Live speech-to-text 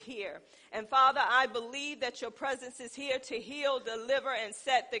here. And Father, I believe that your presence is here to heal, deliver, and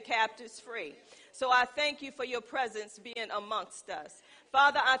set the captives free. So I thank you for your presence being amongst us.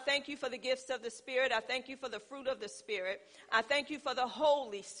 Father, I thank you for the gifts of the Spirit. I thank you for the fruit of the Spirit. I thank you for the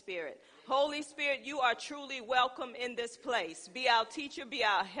Holy Spirit. Holy Spirit, you are truly welcome in this place. Be our teacher, be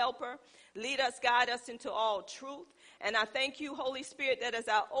our helper. Lead us, guide us into all truth. And I thank you, Holy Spirit, that as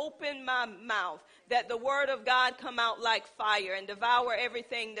I open my mouth, that the word of God come out like fire and devour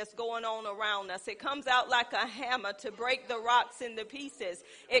everything that's going on around us. It comes out like a hammer to break the rocks into pieces.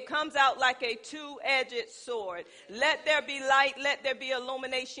 It comes out like a two-edged sword. Let there be light. Let there be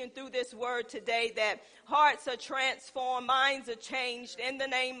illumination through this word today, that hearts are transformed, minds are changed in the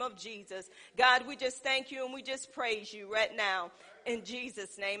name of Jesus. God, we just thank you and we just praise you right now. In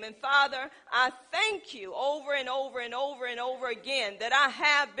Jesus' name. And Father, I thank you over and over and over and over again that I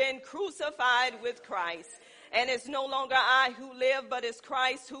have been crucified with Christ. And it's no longer I who live, but it's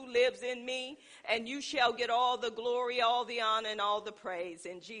Christ who lives in me. And you shall get all the glory, all the honor, and all the praise.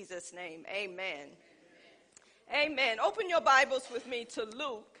 In Jesus' name, amen. Amen. Open your Bibles with me to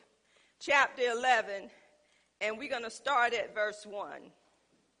Luke chapter 11. And we're going to start at verse 1.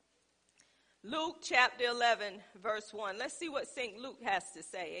 Luke chapter 11, verse 1. Let's see what St. Luke has to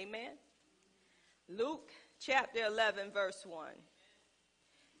say. Amen. Luke chapter 11, verse 1.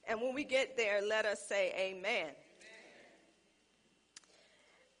 And when we get there, let us say amen. Amen.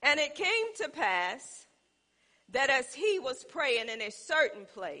 And it came to pass that as he was praying in a certain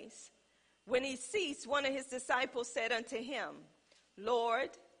place, when he ceased, one of his disciples said unto him, Lord,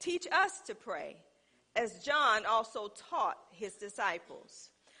 teach us to pray, as John also taught his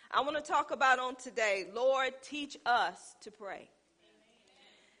disciples. I want to talk about on today, Lord, teach us to pray.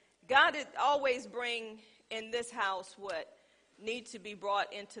 God is always bring in this house what needs to be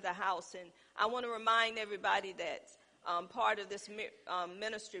brought into the house. And I want to remind everybody that part of this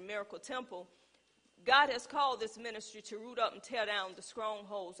ministry, Miracle Temple, God has called this ministry to root up and tear down the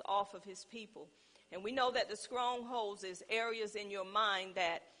strongholds off of his people. And we know that the strongholds is areas in your mind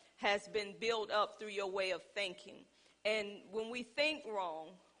that has been built up through your way of thinking. And when we think wrong,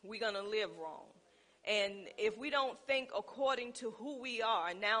 we're going to live wrong. And if we don't think according to who we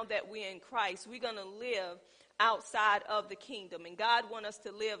are now that we're in Christ, we're going to live outside of the kingdom. And God wants us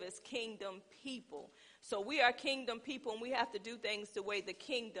to live as kingdom people. So we are kingdom people, and we have to do things the way the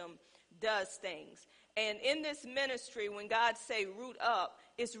kingdom does things. And in this ministry, when God say root up,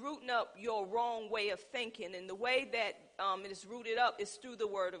 it's rooting up your wrong way of thinking. And the way that it is rooted up is through the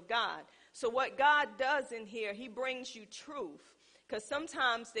word of God. So what God does in here, he brings you truth. Because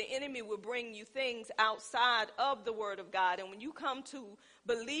sometimes the enemy will bring you things outside of the word of God. And when you come to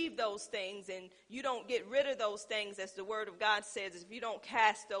believe those things and you don't get rid of those things, as the word of God says, if you don't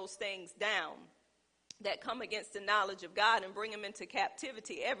cast those things down that come against the knowledge of God and bring them into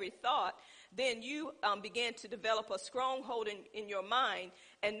captivity, every thought, then you begin to develop a stronghold in your mind.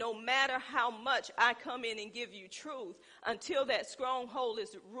 And no matter how much I come in and give you truth, until that stronghold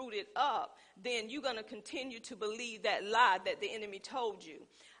is rooted up, then you're going to continue to believe that lie that the enemy told you.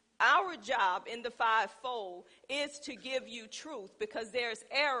 Our job in the fivefold is to give you truth, because there's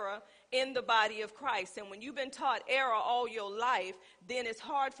error in the body of Christ. And when you've been taught error all your life, then it's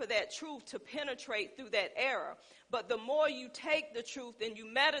hard for that truth to penetrate through that error. But the more you take the truth and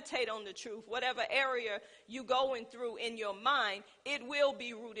you meditate on the truth, whatever area you're going through in your mind, it will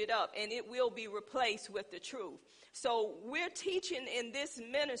be rooted up and it will be replaced with the truth. So we're teaching in this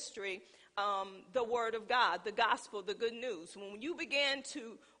ministry the word of God, the gospel, the good news. When you begin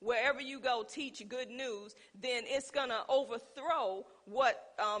to, wherever you go, teach good news, then it's going to overthrow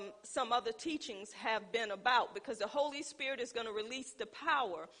what some other teachings have been about, because the Holy Spirit is going to release the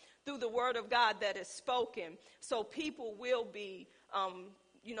power through the word of God that is spoken, so people will be,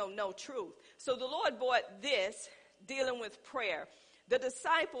 know truth. So the Lord brought this, dealing with prayer. The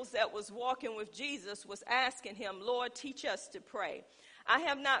disciples that was walking with Jesus was asking him, Lord, teach us to pray. I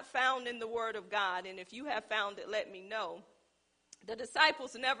have not found in the word of God, and if you have found it, let me know. The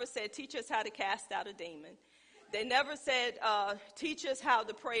disciples never said, teach us how to cast out a demon. They never said, teach us how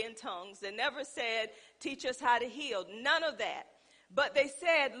to pray in tongues. They never said, teach us how to heal. None of that. But they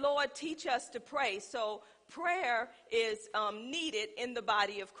said, Lord, teach us to pray. So prayer is needed in the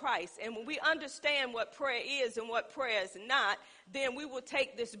body of Christ. And when we understand what prayer is and what prayer is not, then we will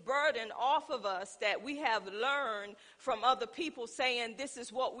take this burden off of us that we have learned from other people saying this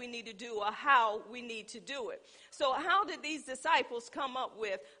is what we need to do or how we need to do it. So how did these disciples come up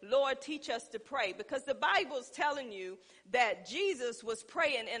with, Lord, teach us to pray? Because the Bible's telling you that Jesus was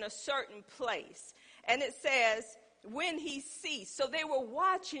praying in a certain place. And it says, when he ceased. So they were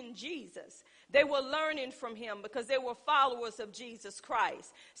watching Jesus. They were learning from him because they were followers of Jesus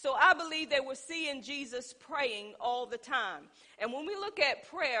Christ. So I believe they were seeing Jesus praying all the time. And when we look at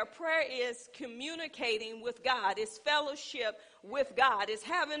prayer, prayer is communicating with God. It's fellowship with God. It's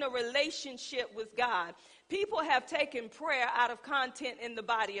having a relationship with God. People have taken prayer out of content in the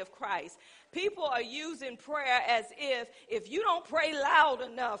body of Christ. People are using prayer as if you don't pray loud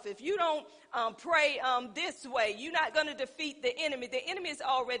enough, if you don't pray this way, you're not going to defeat the enemy. The enemy is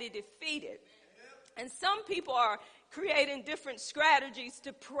already defeated. And some people are creating different strategies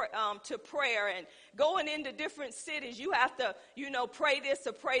to prayer and going into different cities. You have to, pray this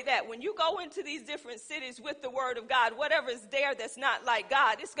or pray that. When you go into these different cities with the word of God, whatever is there that's not like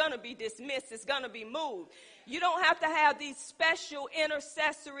God, it's going to be dismissed. It's going to be moved. You don't have to have these special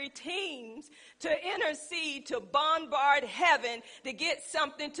intercessory teams to intercede, to bombard heaven to get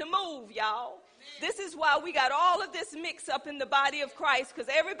something to move, y'all. This is why we got all of this mix up in the body of Christ,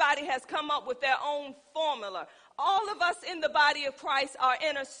 because everybody has come up with their own formula. All of us in the body of Christ are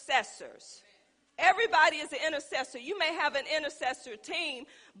intercessors. Everybody is an intercessor. You may have an intercessor team,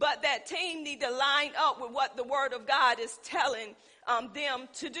 but that team need to line up with what the word of God is telling them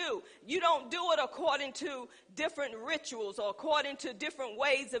to do. You don't do it according to different rituals or according to different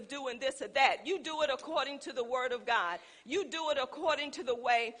ways of doing this or that. You do it according to the word of God. You do it according to the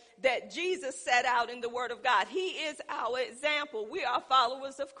way that Jesus set out in the word of God. He is our example. We are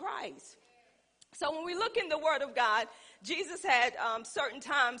followers of Christ. So when we look in the word of God, Jesus had certain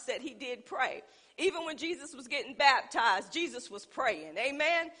times that he did pray. Even when Jesus was getting baptized, Jesus was praying.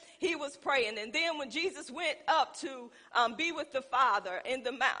 Amen? He was praying. And then when Jesus went up to be with the Father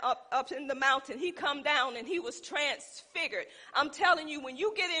up in the mountain, he come down and he was transfigured. I'm telling you, when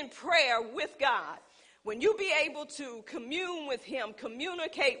you get in prayer with God, when you be able to commune with him,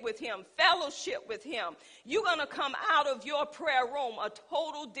 communicate with him, fellowship with him, you're going to come out of your prayer room a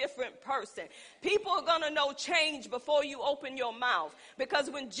total different person. People are going to know change before you open your mouth. Because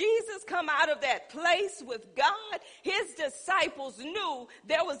when Jesus come out of that place with God, his disciples knew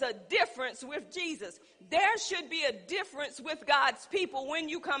there was a difference with Jesus. There should be a difference with God's people when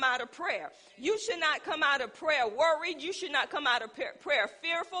you come out of prayer. You should not come out of prayer worried. You should not come out of prayer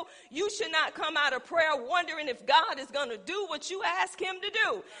fearful. You should not come out of prayer wondering if God is going to do what you ask him to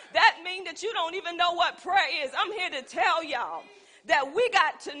do. That means that you don't even know what prayer is. I'm here to tell y'all that we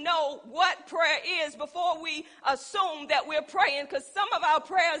got to know what prayer is before we assume that we're praying, because some of our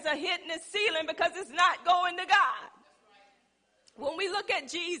prayers are hitting the ceiling because it's not going to God. When we look at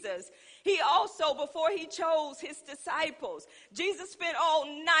Jesus, he also, before he chose his disciples, Jesus spent all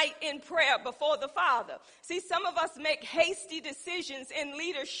night in prayer before the Father. See, some of us make hasty decisions in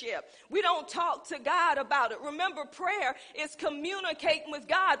leadership. We don't talk to God about it. Remember, prayer is communicating with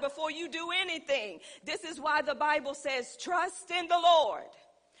God before you do anything. This is why the Bible says, trust in the Lord.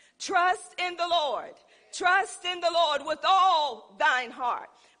 Trust in the Lord. Trust in the Lord with all thine heart.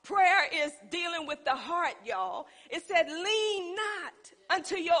 Prayer is dealing with the heart, y'all. It said, lean not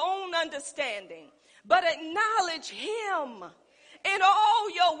unto your own understanding, but acknowledge him in all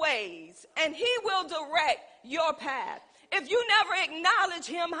your ways, and he will direct your path. If you never acknowledge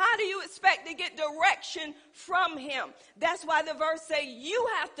him, how do you expect to get direction from him? That's why the verse say you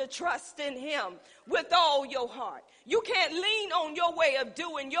have to trust in him with all your heart. You can't lean on your way of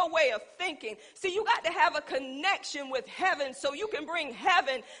doing, your way of thinking. See, you got to have a connection with heaven so you can bring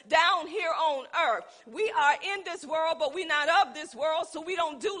heaven down here on earth. We are in this world, but we're not of this world, so we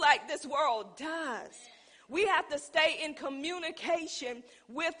don't do like this world does. We have to stay in communication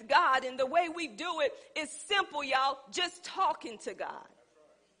with God. And the way we do it is simple, y'all. Just talking to God.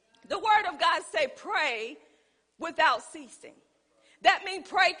 The word of God say pray without ceasing. That means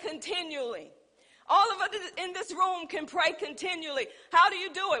pray continually. All of us in this room can pray continually. How do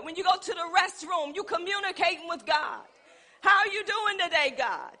you do it? When you go to the restroom, you communicating with God. How are you doing today,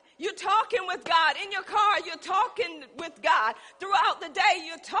 God? You're talking with God. In your car, you're talking with God. Throughout the day,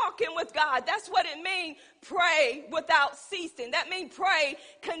 you're talking with God. That's what it means, pray without ceasing. That means pray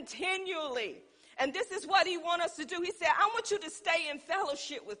continually. And this is what he wants us to do. He said, I want you to stay in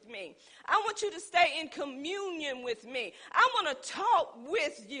fellowship with me. I want you to stay in communion with me. I want to talk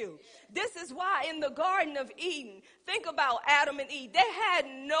with you. This is why in the Garden of Eden, think about Adam and Eve. They had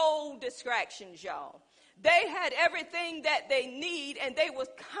no distractions, y'all. They had everything that they need, and they was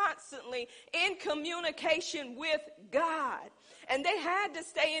constantly in communication with God. And they had to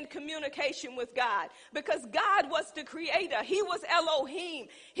stay in communication with God because God was the creator. He was Elohim.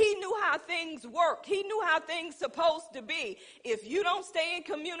 He knew how things work. He knew how things supposed to be. If you don't stay in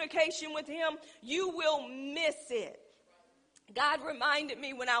communication with him, you will miss it. God reminded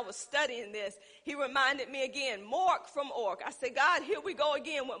me when I was studying this, he reminded me again, Mork from Ork. I said, God, here we go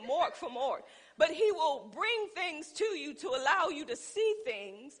again with Mork from Ork. But he will bring things to you to allow you to see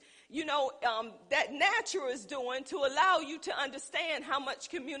things, that nature is doing to allow you to understand how much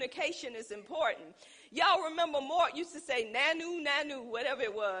communication is important. Y'all remember Mork used to say, nanu, nanu, whatever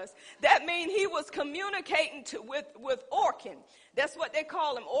it was. That means he was communicating with Orkin. That's what they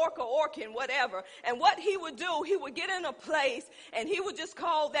call him, Ork or Orkin, whatever. And what he would do, he would get in a place and he would just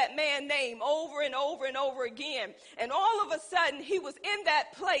call that man's name over and over and over again. And all of a sudden, he was in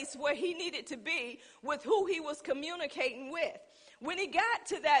that place where he needed to be with who he was communicating with. When he got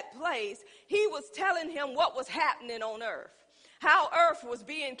to that place, he was telling him what was happening on earth, how earth was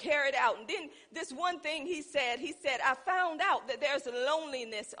being carried out. And then this one thing he said, I found out that there's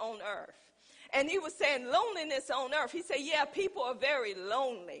loneliness on earth. And he was saying loneliness on earth. He said, yeah, people are very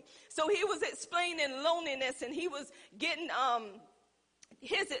lonely. So he was explaining loneliness, and he was getting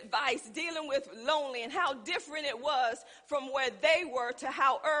his advice dealing with lonely and how different it was from where they were to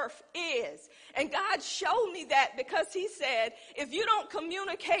how earth is. And God showed me that because he said, if you don't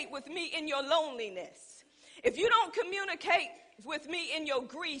communicate with me in your loneliness, if you don't communicate with me in your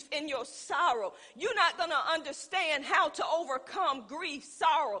grief, in your sorrow, you're not going to understand how to overcome grief,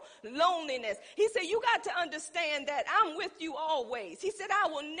 sorrow, loneliness. He said, you got to understand that I'm with you always. He said, I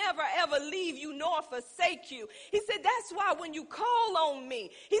will never ever leave you nor forsake you. He said, that's why when you call on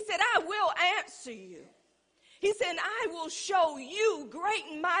me, he said, I will answer you. He said, I will show you great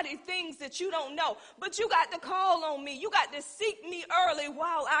and mighty things that you don't know. But you got to call on me. You got to seek me early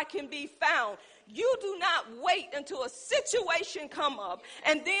while I can be found. You do not wait until a situation come up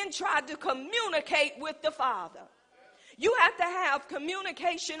and then try to communicate with the Father. You have to have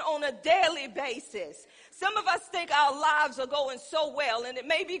communication on a daily basis. Some of us think our lives are going so well, and it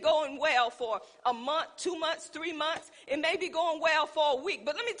may be going well for a month, 2 months, 3 months. It may be going well for a week.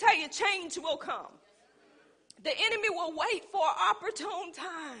 But let me tell you, change will come. The enemy will wait for an opportune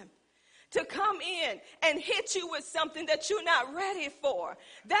time to come in and hit you with something that you're not ready for.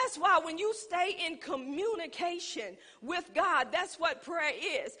 That's why when you stay in communication with God, that's what prayer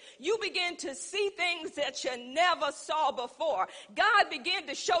is. You begin to see things that you never saw before. God began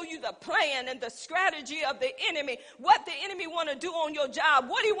to show you the plan and the strategy of the enemy, what the enemy want to do on your job,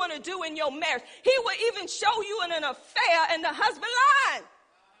 what he want to do in your marriage. He will even show you in an affair in the husband line.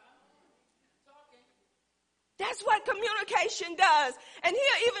 That's what communication does. And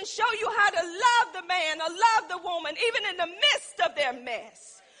he'll even show you how to love the man or love the woman, even in the midst of their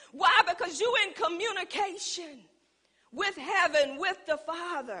mess. Why? Because you're in communication with heaven, with the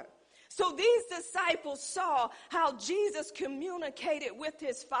Father. So these disciples saw how Jesus communicated with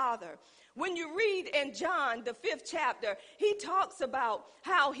his Father. When you read in John, the 5th chapter, he talks about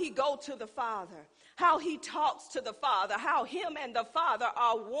how he go to the Father, how he talks to the Father, how him and the Father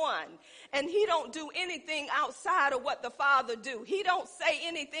are one. And he don't do anything outside of what the Father do. He don't say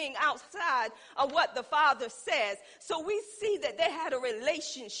anything outside of what the Father says. So we see that they had a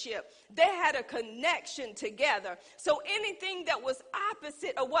relationship. They had a connection together. So anything that was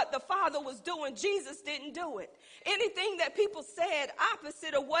opposite of what the Father was doing, Jesus didn't do it. Anything that people said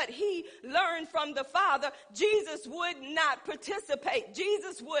opposite of what he learned from the Father, Jesus would not participate.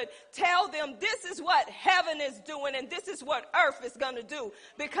 Jesus would tell them, this is what heaven is doing and this is what earth is going to do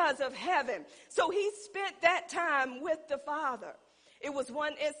because of heaven. So he spent that time with the Father. It was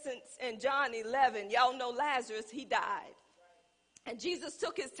one instance in John 11. Y'all know Lazarus, he died. And Jesus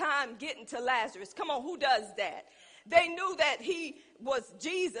took his time getting to Lazarus. Come on, who does that? They knew that he was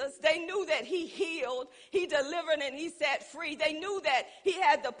Jesus. They knew that he healed, he delivered, and he set free. They knew that he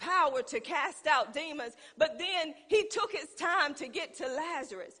had the power to cast out demons. But then he took his time to get to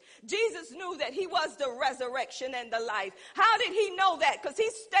Lazarus. Jesus knew that he was the resurrection and the life. How did he know that? Because he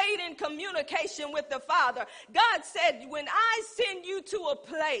stayed in communication with the Father. God said, when I send you to a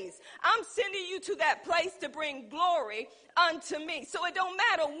place, I'm sending you to that place to bring glory unto me. So it don't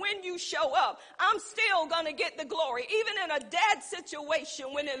matter when you show up, I'm still going to get the glory. Even in a dead situation,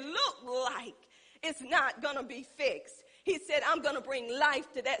 when it looked like it's not going to be fixed, he said, I'm going to bring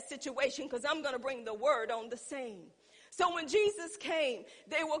life to that situation because I'm going to bring the word on the scene. So when Jesus came,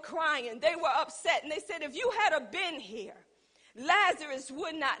 they were crying, they were upset, and they said, if you had been here, Lazarus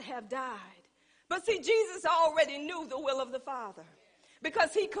would not have died. But see, Jesus already knew the will of the Father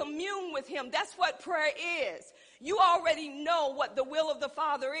because he communed with him. That's what prayer is. You already know what the will of the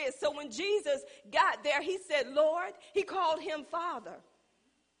Father is. So when Jesus got there, he said, Lord, he called him Father.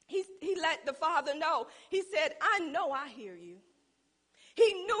 He let the Father know. He said, I know I hear you.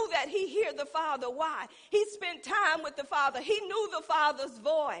 He knew that he heard the Father. Why? He spent time with the Father. He knew the Father's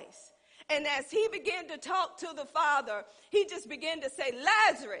voice. And as he began to talk to the Father, he just began to say,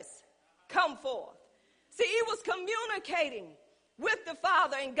 Lazarus, come forth. See, he was communicating with the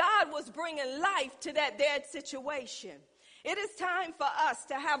Father, and God was bringing life to that dead situation. It is time for us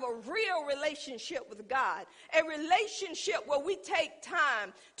to have a real relationship with God, a relationship where we take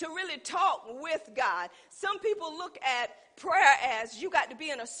time to really talk with God. Some people look at prayer as you got to be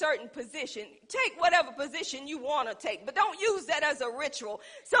in a certain position. Take whatever position you want to take, but don't use that as a ritual.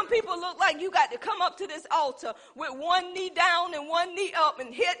 Some people look like you got to come up to this altar with one knee down and one knee up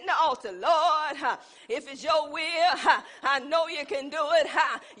and hitting the altar. Lord, if it's your will, I know you can do it.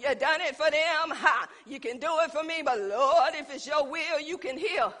 You done it for them. You can do it for me, but Lord, if it's your will, you can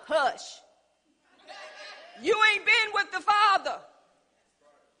hear. Hush. You ain't been with the Father.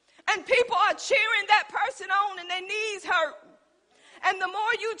 And people are cheering that person on and their knees hurt. And the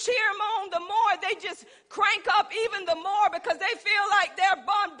more you cheer them on, the more they just crank up even the more because they feel like they're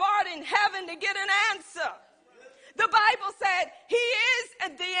bombarding heaven to get an answer. The Bible said he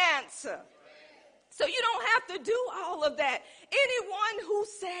is the answer. So you don't have to do all of that. Anyone who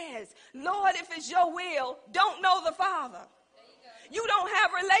says, Lord, if it's your will, don't know the Father. You don't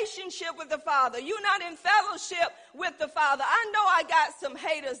have relationship with the Father. You're not in fellowship with the Father. I know I got some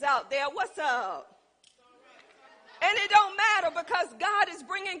haters out there. What's up? And it don't matter because God is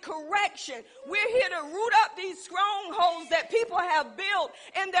bringing correction. We're here to root up these strongholds that people have built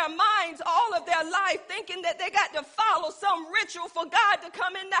in their minds all of their life, thinking that they got to follow some ritual for God to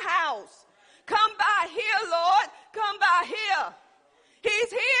come in the house. Come by here, Lord. Come by here.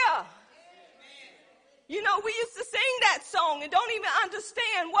 He's here. You know, we used to sing that song and don't even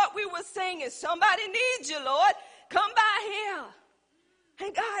understand what we were singing. Somebody needs you, Lord. Come by here.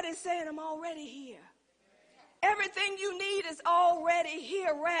 And God is saying, I'm already here. Everything you need is already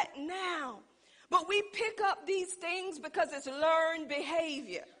here right now. But we pick up these things because it's learned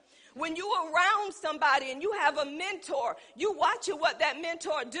behavior. When you're around somebody and you have a mentor, you watching what that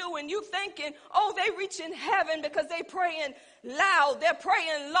mentor do and you thinking, oh, they reaching heaven because they praying loud, they're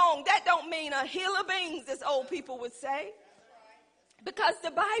praying long. That don't mean a hill of beans, as old people would say. Because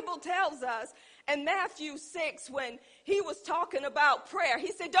the Bible tells us in Matthew 6, when he was talking about prayer,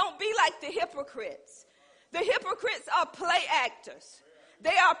 he said, don't be like the hypocrites. The hypocrites are play actors.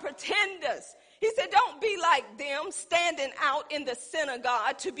 They are pretenders. He said, don't be like them standing out in the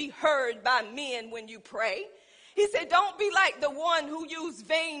synagogue to be heard by men when you pray. He said, don't be like the one who use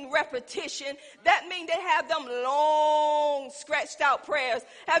vain repetition. That means they have them long, stretched out prayers.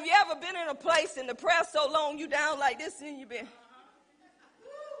 Have you ever been in a place and the prayer so long you down like this and you been,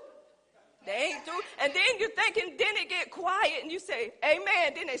 they ain't through. And then you're thinking, then it get quiet and you say,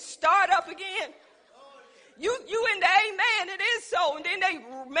 amen. Then they start up again. You in the amen, it is so. And then they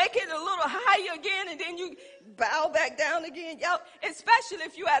make it a little higher again, and then you bow back down again. Y'all, especially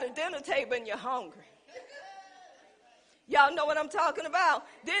if you're at a dinner table and you're hungry. Y'all know what I'm talking about.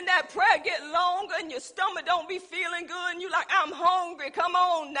 Then that prayer get longer and your stomach don't be feeling good, and you're like, I'm hungry. Come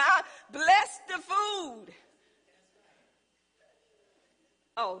on now. Bless the food.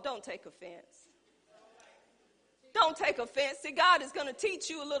 Oh, don't take offense. Don't take offense. See, God is going to teach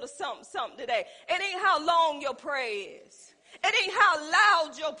you a little something today. It ain't how long your prayer is. It ain't how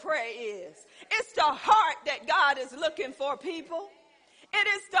loud your prayer is. It's the heart that God is looking for, people. It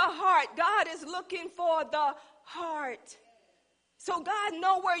is the heart. God is looking for the heart. So God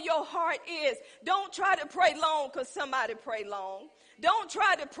knows where your heart is. Don't try to pray long because somebody pray long. Don't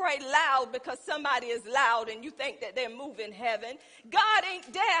try to pray loud because somebody is loud and you think that they're moving heaven. God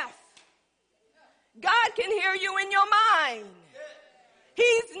ain't deaf. God can hear you in your mind.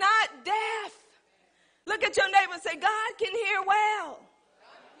 He's not deaf. Look at your neighbor and say, God can hear well.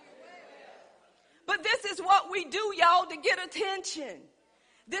 But this is what we do, y'all, to get attention.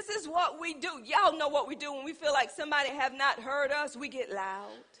 This is what we do. Y'all know what we do when we feel like somebody have not heard us. We get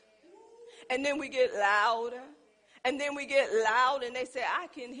loud. And then we get louder. And then we get loud and they say, I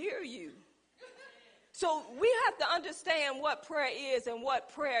can hear you. So we have to understand what prayer is and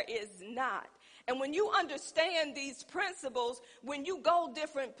what prayer is not. And when you understand these principles, when you go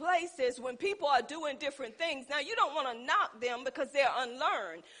different places, when people are doing different things, now you don't want to knock them because they're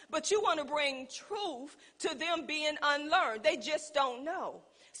unlearned, but you want to bring truth to them being unlearned. They just don't know.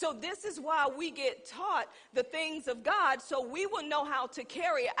 So this is why we get taught the things of God, so we will know how to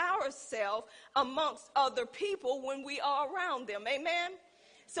carry ourselves amongst other people when we are around them. Amen?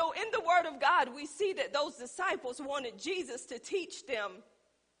 So in the Word of God, we see that those disciples wanted Jesus to teach them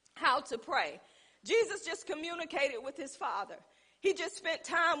how to pray. Jesus just communicated with his Father. He just spent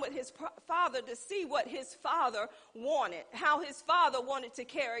time with his father to see what his father wanted, how his father wanted to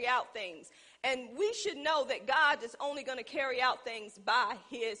carry out things. And we should know that God is only going to carry out things by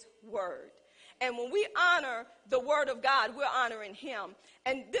his word. And when we honor the word of God, we're honoring him.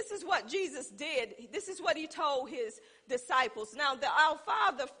 And this is what Jesus did. This is what he told his disciples. Now, the Our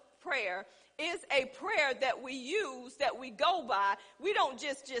Father prayer is a prayer that we use, that we go by. We don't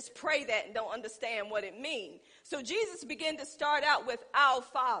just pray that and don't understand what it means. So Jesus began to start out with Our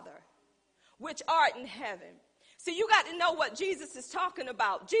Father, which art in heaven. See, you got to know what Jesus is talking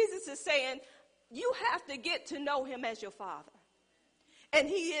about. Jesus is saying you have to get to know him as your Father. And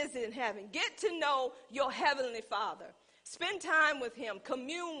he is in heaven. Get to know your heavenly Father. Spend time with him.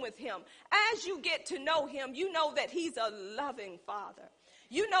 Commune with him. As you get to know him, you know that he's a loving Father.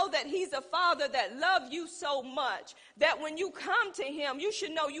 You know that he's a Father that loves you so much that when you come to him, you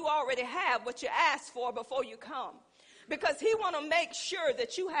should know you already have what you asked for before you come. Because he want to make sure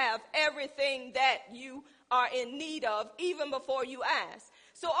that you have everything that you are in need of even before you ask.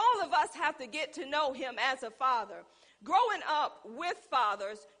 So all of us have to get to know him as a Father. Growing up with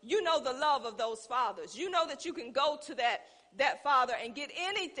fathers, you know the love of those fathers. You know that you can go to that father and get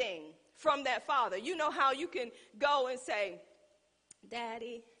anything from that father. You know how you can go and say,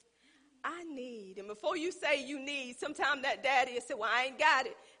 Daddy, I need. And before you say you need, sometimes that daddy will say, well, I ain't got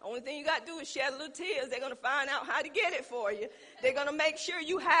it. Only thing you got to do is shed a little tears. They're going to find out how to get it for you. They're going to make sure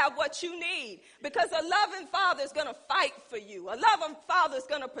you have what you need. Because a loving father is going to fight for you. A loving father is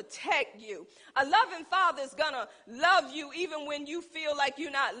going to protect you. A loving father is going to love you even when you feel like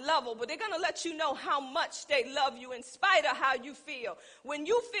you're not lovable. They're going to let you know how much they love you in spite of how you feel. When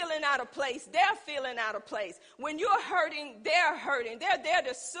you're feeling out of place, they're feeling out of place. When you're hurting, they're hurting. They're there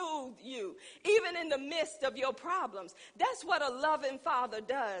to soothe you, even in the midst of your problems. That's what a loving father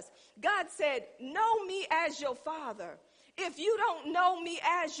does. God said, know me as your Father. If you don't know me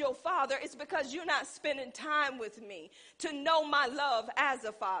as your Father, it's because you're not spending time with me to know my love as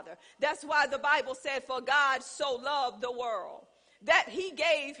a Father. That's why the Bible said, for God so loved the world that he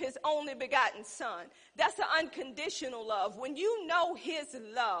gave his only begotten son. That's an unconditional love. When you know his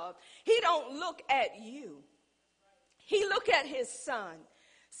love, he don't look at you. He look at his son.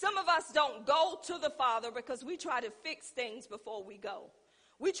 Some of us don't go to the Father because we try to fix things before we go.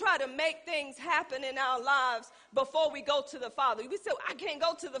 We try to make things happen in our lives before we go to the Father. We say, I can't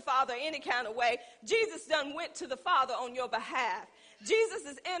go to the Father any kind of way. Jesus done went to the Father on your behalf. Jesus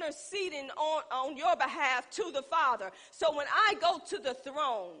is interceding on your behalf to the Father. So when I go to the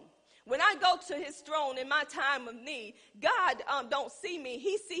throne, when I go to his throne in my time of need, God don't see me.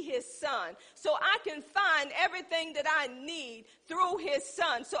 He see his son. So I can find everything that I need through his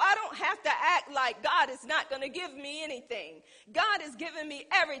son. So I don't have to act like God is not going to give me anything. God is giving me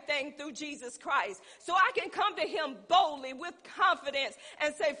everything through Jesus Christ. So I can come to him boldly with confidence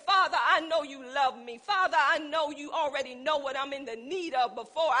and say, Father, I know you love me. Father, I know you already know what I'm in the need of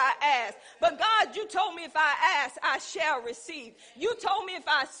before I ask. But God, you told me if I ask, I shall receive. You told me if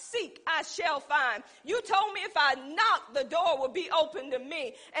I seek, I shall find. You told me if I knock, the door will be open to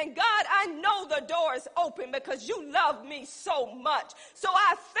me. And God, I know the door is open because you love me so much. So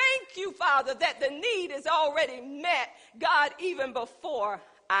I thank you, Father, that the need is already met, God, even before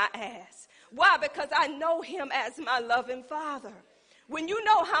I ask. Why? Because I know him as my loving Father. When you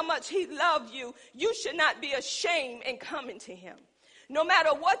know how much he loved you, you should not be ashamed in coming to him. No matter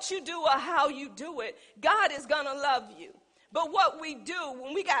what you do or how you do it, God is going to love you. But what we do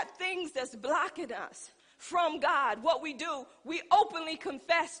when we got things that's blocking us from God, what we do, we openly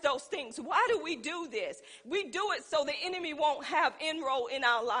confess those things. Why do we do this? We do it so the enemy won't have inroad in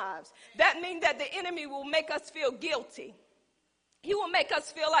our lives. That means that the enemy will make us feel guilty. He will make us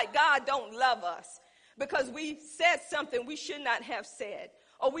feel like God don't love us because we said something we should not have said,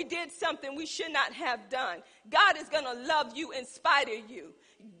 or we did something we should not have done. God is going to love you in spite of you.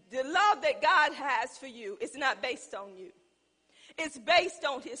 The love that God has for you is not based on you. It's based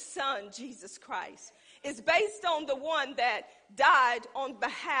on his son, Jesus Christ. It's based on the one that died on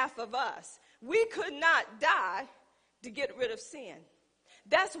behalf of us. We could not die to get rid of sin.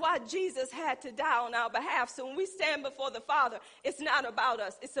 That's why Jesus had to die on our behalf. So when we stand before the Father, it's not about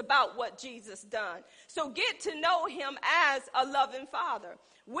us. It's about what Jesus done. So get to know him as a loving Father.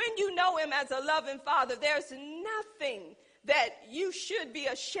 When you know him as a loving Father, there's nothing that you should be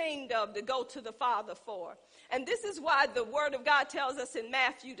ashamed of to go to the Father for. And this is why the word of God tells us in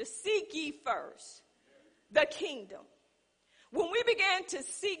Matthew to seek ye first the kingdom. When we began to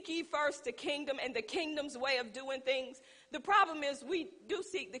seek ye first the kingdom and the kingdom's way of doing things, the problem is we do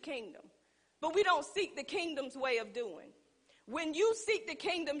seek the kingdom, but we don't seek the kingdom's way of doing. When you seek the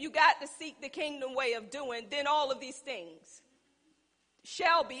kingdom, you got to seek the kingdom way of doing, then all of these things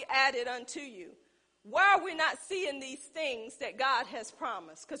shall be added unto you. Why are we not seeing these things that God has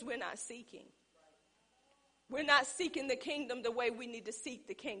promised? Because we're not seeking. We're not seeking the kingdom the way we need to seek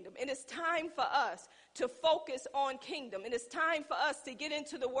the kingdom. And it's time for us to focus on kingdom. And it's time for us to get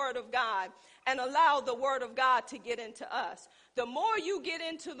into the Word of God and allow the Word of God to get into us. The more you get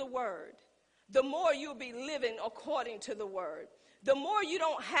into the Word, the more you'll be living according to the Word. The more you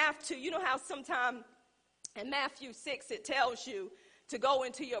don't have to. You know how sometimes in Matthew 6 it tells you to go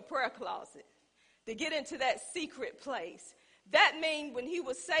into your prayer closet, to get into that secret place. That means when he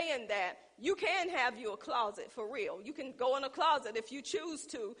was saying that, you can have your closet for real. You can go in a closet if you choose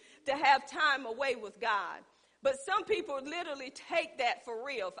to have time away with God. But some people literally take that for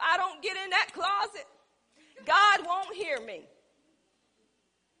real. If I don't get in that closet, God won't hear me.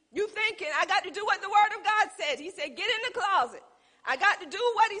 You thinking, I got to do what the Word of God says. He said, get in the closet. I got to do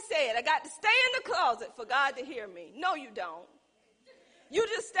what he said. I got to stay in the closet for God to hear me. No, you don't. You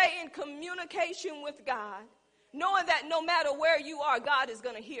just stay in communication with God, knowing that no matter where you are, God is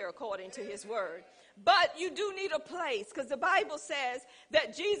going to hear according to his word. But you do need a place, because the Bible says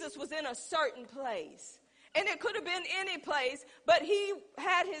that Jesus was in a certain place. And it could have been any place, but he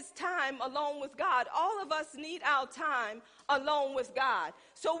had his time alone with God. All of us need our time alone with God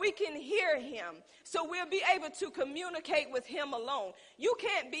so we can hear him, so we'll be able to communicate with him alone. You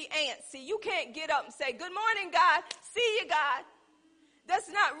can't be antsy. You can't get up and say, good morning, God. See you, God. That's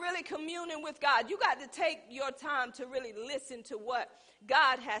not really communing with God. You got to take your time to really listen to what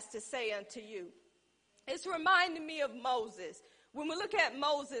God has to say unto you. It's reminding me of Moses. When we look at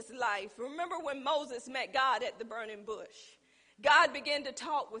Moses' life, remember when Moses met God at the burning bush? God began to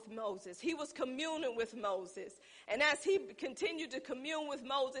talk with Moses. He was communing with Moses. And as he continued to commune with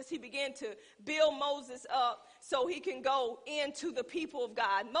Moses, he began to build Moses up so he can go into the people of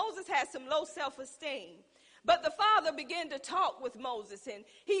God. Moses had some low self-esteem. But the Father began to talk with Moses, and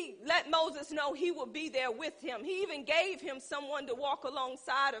he let Moses know he would be there with him. He even gave him someone to walk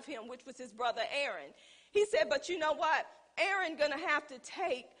alongside of him, which was his brother Aaron. He said, but you know what? Aaron going to have to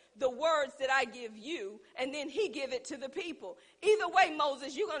take the words that I give you, and then he give it to the people. Either way,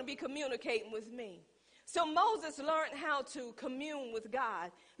 Moses, you're going to be communicating with me. So Moses learned how to commune with God.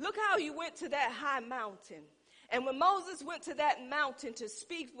 Look how he went to that high mountain. And when Moses went to that mountain to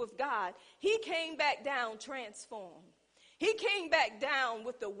speak with God, he came back down transformed. He came back down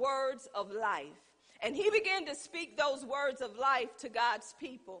with the words of life. And he began to speak those words of life to God's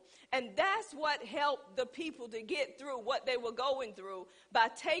people. And that's what helped the people to get through what they were going through, by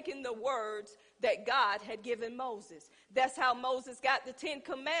taking the words that God had given Moses. That's how Moses got the 10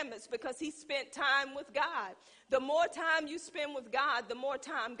 Commandments, because he spent time with God. The more time you spend with God, the more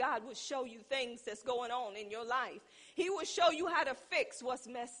time God will show you things that's going on in your life. He will show you how to fix what's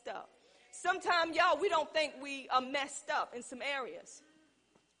messed up. Sometimes, y'all, we don't think we are messed up in some areas.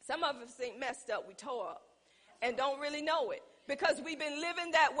 Some of us think messed up, we tore up, and don't really know it, because we've been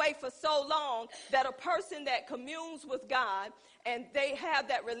living that way for so long that a person that communes with God and they have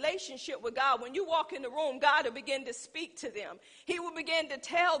that relationship with God, when you walk in the room, God will begin to speak to them. He will begin to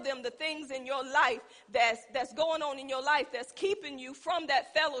tell them the things in your life that's going on in your life that's keeping you from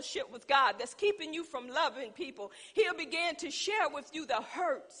that fellowship with God, that's keeping you from loving people. He'll begin to share with you the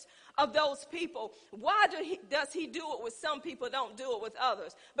hurts of those people. Why does he do it with some people, don't do it with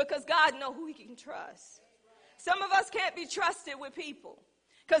others? Because God knows who he can trust. Some of us can't be trusted with people,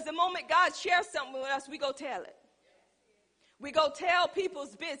 because the moment God shares something with us, we go tell it. We go tell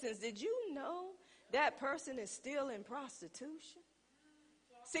people's business. Did you know that person is still in prostitution?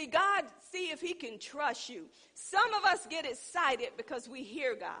 See, God, see if he can trust you. Some of us get excited because we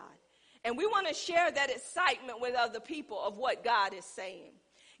hear God, and we want to share that excitement with other people of what God is saying.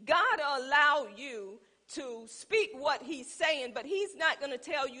 God will allow you to speak what he's saying, but he's not going to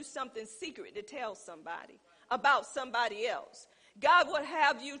tell you something secret to tell somebody about somebody else. God would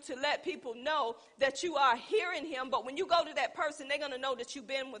have you to let people know that you are hearing him, but when you go to that person, they're going to know that you've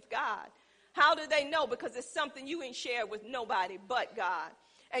been with God. How do they know? Because it's something you ain't shared with nobody but God.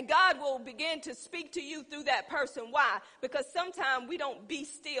 And God will begin to speak to you through that person. Why? Because sometimes we don't be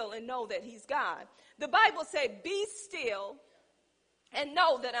still and know that he's God. The Bible said, be still and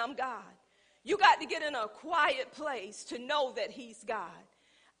know that I'm God. You got to get in a quiet place to know that he's God.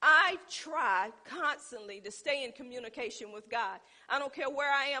 I try constantly to stay in communication with God. I don't care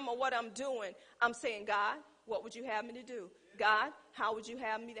where I am or what I'm doing. I'm saying, God, what would you have me to do? God, how would you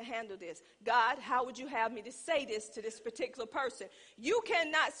have me to handle this? God, how would you have me to say this to this particular person? You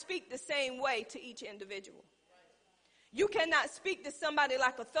cannot speak the same way to each individual. You cannot speak to somebody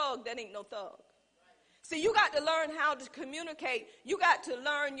like a thug that ain't no thug. See, you got to learn how to communicate. You got to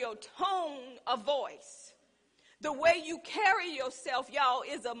learn your tone of voice. The way you carry yourself, y'all,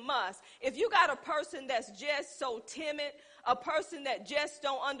 is a must. If you got a person that's just so timid, a person that just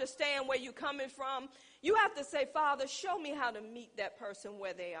don't understand where you're coming from, you have to say, Father, show me how to meet that person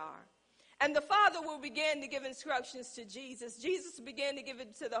where they are. And the Father will begin to give instructions to Jesus. Jesus began to give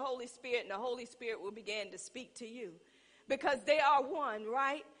it to the Holy Spirit, and the Holy Spirit will begin to speak to you. Because they are one,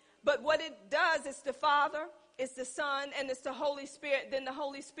 right? But what it does is the Father, it's the Son, and it's the Holy Spirit. Then the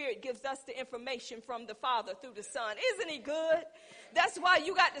Holy Spirit gives us the information from the Father through the Son. Isn't he good? That's why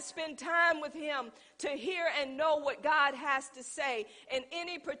you got to spend time with him to hear and know what God has to say in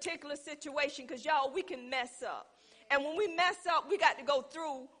any particular situation. Because, y'all, we can mess up. And when we mess up, we got to go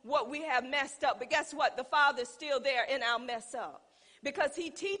through what we have messed up. But guess what? The Father's still there in our mess up, because he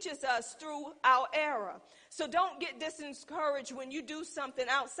teaches us through our error. So don't get discouraged when you do something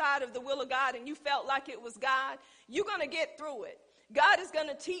outside of the will of God and you felt like it was God. You're going to get through it. God is going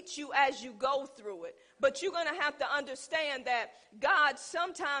to teach you as you go through it. But you're going to have to understand that God,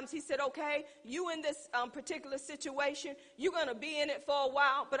 sometimes he said, okay, you in this particular situation, you're going to be in it for a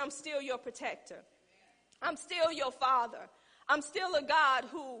while, but I'm still your protector. I'm still your Father. I'm still a God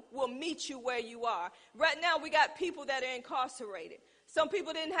who will meet you where you are. Right now, we got people that are incarcerated. Some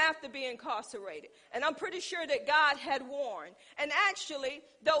people didn't have to be incarcerated. And I'm pretty sure that God had warned. And actually,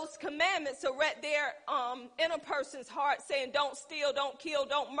 those commandments are right there in a person's heart saying, don't steal, don't kill,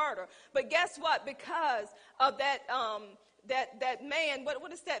 don't murder. But guess what? Because of that man,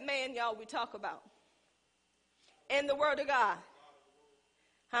 what is that man, y'all, we talk about? In the Word of God.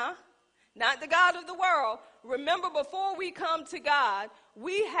 Huh? Not the God of the world. Remember, before we come to God,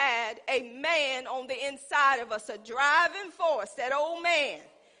 we had a man on the inside of us, a driving force, that old man.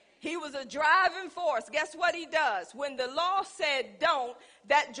 He was a driving force. Guess what he does? When the law said don't,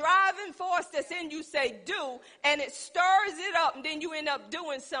 that driving force that's in you say do, and it stirs it up, and then you end up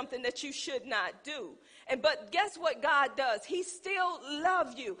doing something that you should not do. But guess what God does? He still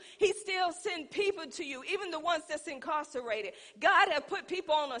loves you. He still sends people to you, even the ones that's incarcerated. God has put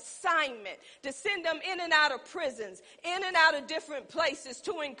people on assignment to send them in and out of prisons, in and out of different places,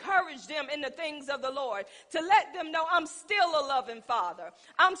 to encourage them in the things of the Lord, to let them know I'm still a loving Father.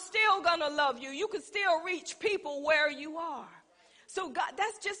 I'm still going to love you. You can still reach people where you are. So God,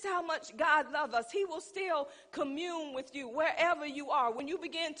 that's just how much God loves us. He will still commune with you wherever you are when you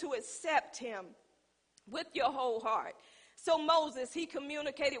begin to accept him with your whole heart. So Moses, he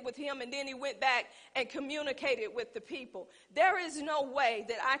communicated with him, and then he went back and communicated with the people. There is no way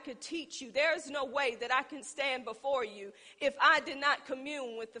that I could teach you. There is no way that I can stand before you if I did not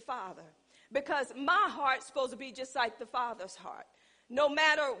commune with the Father. Because my heart's supposed to be just like the Father's heart. No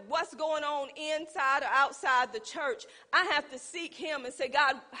matter what's going on inside or outside the church, I have to seek him and say,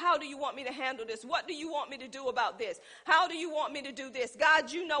 God, how do you want me to handle this? What do you want me to do about this? How do you want me to do this?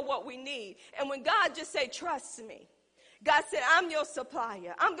 God, you know what we need. And when God just say, trust me, God said, I'm your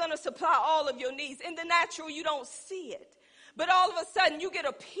supplier. I'm going to supply all of your needs. In the natural, you don't see it. But all of a sudden, you get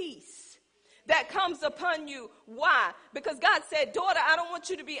a peace that comes upon you. Why? Because God said, daughter, I don't want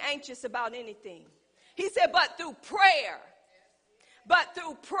you to be anxious about anything. He said, but through prayer,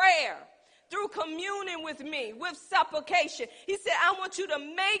 through communing with me, with supplication. He said, I want you to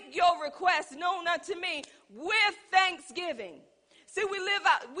make your requests known unto me with thanksgiving. See, we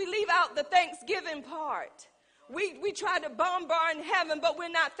leave out the thanksgiving part. We try to bombard heaven, but we're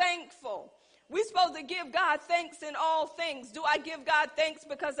not thankful. We're supposed to give God thanks in all things. Do I give God thanks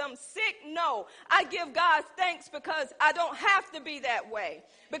because I'm sick? No. I give God thanks because I don't have to be that way.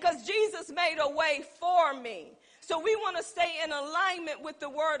 Because Jesus made a way for me. So we want to stay in alignment with the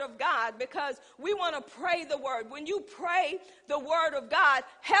Word of God, because we want to pray the Word. When you pray the Word of God,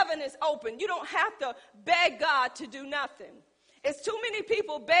 heaven is open. You don't have to beg God to do nothing. It's too many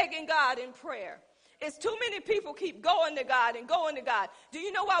people begging God in prayer. It's too many people keep going to God and going to God. Do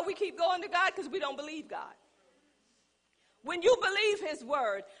you know why we keep going to God? Because we don't believe God. When you believe his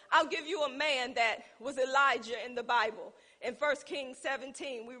word, I'll give you a man that was Elijah in the Bible. In 1 Kings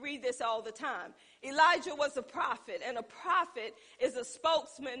 17, we read this all the time. Elijah was a prophet, and a prophet is a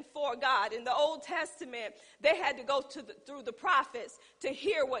spokesman for God. In the Old Testament, they had to go through the prophets to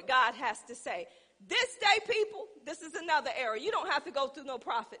hear what God has to say. This day, people, this is another era. You don't have to go through no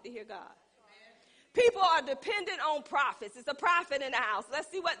prophet to hear God. People are dependent on prophets. It's a prophet in the house.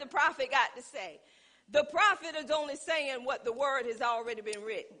 Let's see what the prophet got to say. The prophet is only saying what the word has already been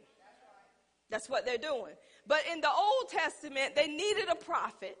written. That's what they're doing. But in the Old Testament, they needed a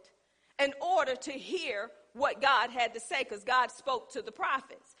prophet in order to hear what God had to say, because God spoke to the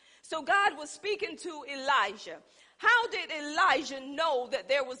prophets. So God was speaking to Elijah. How did Elijah know that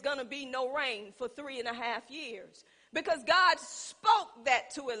there was going to be no rain for 3.5 years? Because God spoke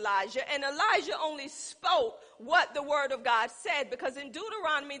that to Elijah, and Elijah only spoke what the word of God said. Because in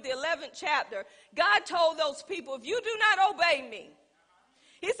Deuteronomy, the 11th chapter, God told those people, if you do not obey me,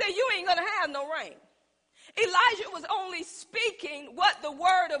 he said, you ain't going to have no rain. Elijah was only speaking what the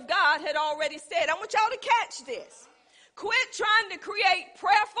word of God had already said. I want y'all to catch this. Quit trying to create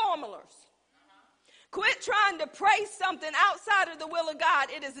prayer formulas. Quit trying to pray something outside of the will of God.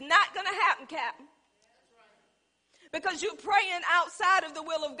 It is not going to happen, Captain. Because you're praying outside of the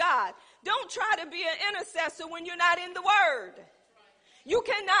will of God. Don't try to be an intercessor when you're not in the word. You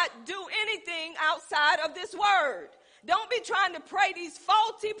cannot do anything outside of this word. Don't be trying to pray these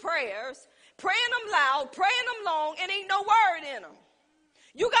faulty prayers, praying them loud, praying them long, and ain't no word in them.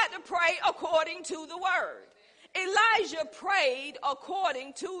 You got to pray according to the word. Elijah prayed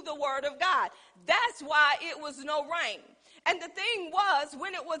according to the word of God. That's why it was no rain. And the thing was,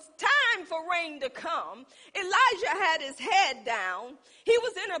 when it was time for rain to come, Elijah had his head down. He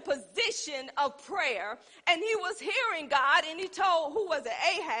was in a position of prayer, and he was hearing God, and he told, who was it?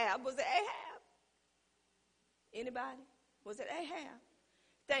 Ahab. Was it Ahab? Anybody? Was it Ahab?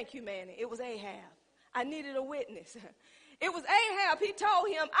 Thank you, Manny. It was Ahab. I needed a witness. It was Ahab. He told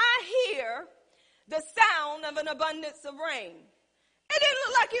him, I hear the sound of an abundance of rain. It didn't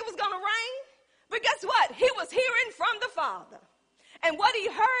look like it was going to rain. But guess what? He was hearing from the Father. And what he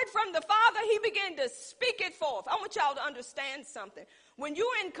heard from the Father, he began to speak it forth. I want y'all to understand something. When you're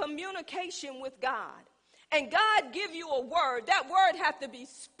in communication with God, and God give you a word, that word has to be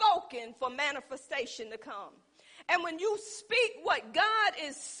spoken for manifestation to come. And when you speak what God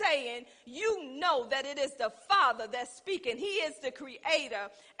is saying, you know that it is the Father that's speaking. He is the creator.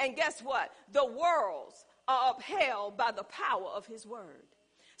 And guess what? The worlds are upheld by the power of his word.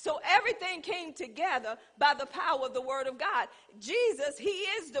 So everything came together by the power of the word of God. Jesus, he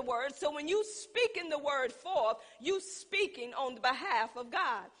is the word. So when you speaking the word forth, you speaking on the behalf of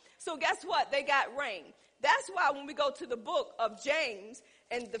God. So guess what? They got rain. That's why when we go to the book of James,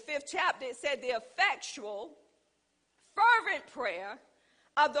 in the 5th chapter, it said the effectual, fervent prayer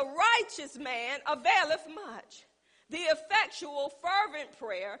of the righteous man availeth much. The effectual, fervent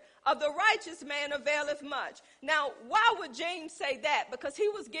prayer of the righteous man availeth much. Now, why would James say that? Because he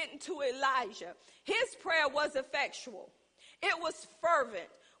was getting to Elijah. His prayer was effectual. It was fervent.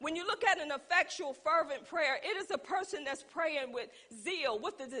 When you look at an effectual, fervent prayer, it is a person that's praying with zeal,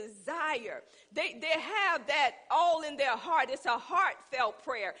 with the desire. They have that all in their heart. It's a heartfelt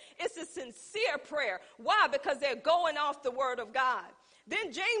prayer. It's a sincere prayer. Why? Because they're going off the word of God.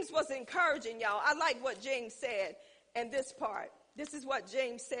 Then James was encouraging y'all. I like what James said in this part. This is what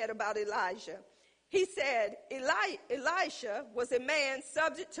James said about Elijah. He said, Elisha was a man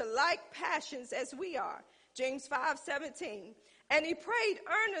subject to like passions as we are. James 5:17. And he prayed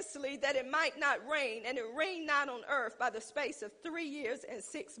earnestly that it might not rain, and it rained not on earth by the space of 3 years and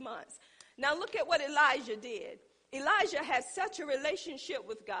 6 months. Now look at what Elijah did. Elijah had such a relationship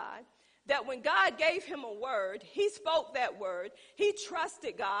with God that when God gave him a word, he spoke that word. He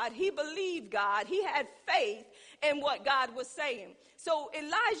trusted God. He believed God. He had faith in what God was saying. So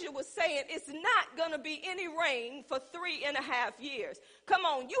Elijah was saying it's not going to be any rain for 3.5 years. Come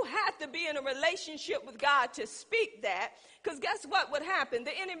on, you have to be in a relationship with God to speak that. Because guess what would happen?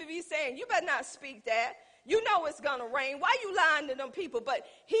 The enemy be saying, you better not speak that. You know it's going to rain. Why you lying to them people? But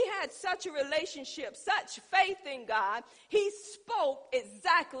he had such a relationship, such faith in God. He spoke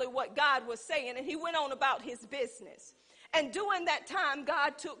exactly what God was saying, and he went on about his business. And during that time,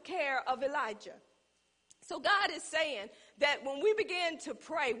 God took care of Elijah. So God is saying that when we begin to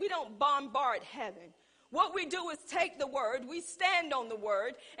pray, we don't bombard heaven. What we do is take the word, we stand on the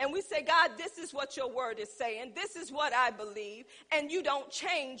word, and we say, God, this is what your word is saying. This is what I believe. And you don't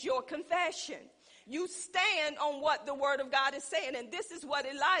change your confession. You stand on what the word of God is saying. And this is what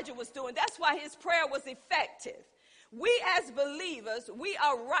Elijah was doing. That's why his prayer was effective. We as believers, we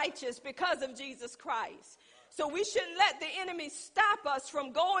are righteous because of Jesus Christ. So we shouldn't let the enemy stop us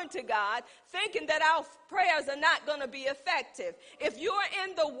from going to God thinking that our prayers are not going to be effective. If you're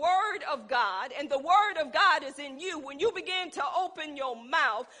in the word of God and the word of God is in you, when you begin to open your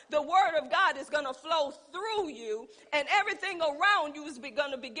mouth, the word of God is going to flow through you and everything around you is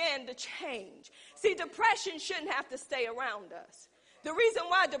going to begin to change. See, depression shouldn't have to stay around us. The reason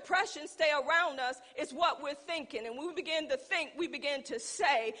why depression stay around us is what we're thinking. And when we begin to think, we begin to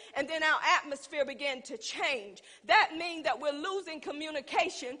say, and then our atmosphere begin to change. That means that we're losing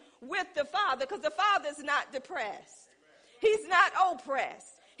communication with the Father, because the Father's not depressed. He's not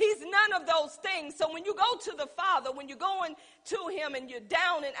oppressed. He's none of those things. So when you go to the Father, when you're going to him and you're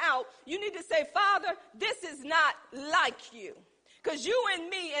down and out, you need to say, Father, this is not like you. Because you in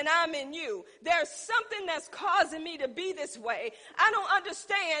me and I'm in you. There's something that's causing me to be this way. I don't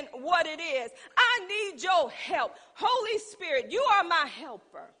understand what it is. I need your help. Holy Spirit, you are my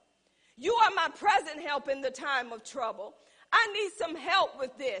helper. You are my present help in the time of trouble. I need some help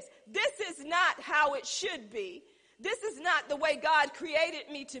with this. This is not how it should be. This is not the way God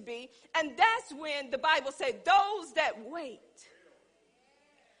created me to be. And that's when the Bible said, those that wait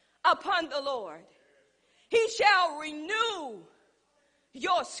upon the Lord, he shall renew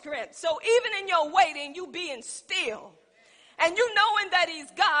your strength. So even in your waiting, you being still, and you knowing that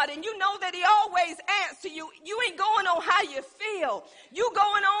he's God, and you know that he always answers you. You ain't going on how you feel. You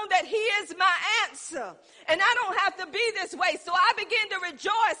going on that he is my answer. And I don't have to be this way. So I begin to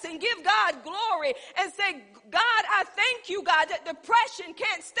rejoice and give God glory and say, God, I thank you, God, that depression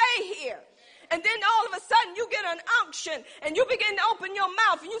can't stay here. And then all of a sudden you get an unction and you begin to open your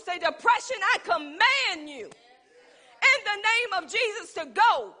mouth and you say, depression, I command you in the name of Jesus to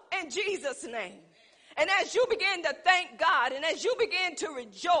go in Jesus' name. And as you begin to thank God and as you begin to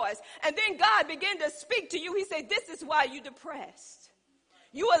rejoice, and then God begin to speak to you, he said, this is why you're depressed.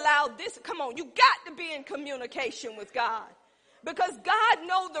 You allowed this. Come on, you got to be in communication with God. Because God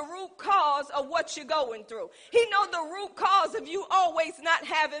knows the root cause of what you're going through. He knows the root cause of you always not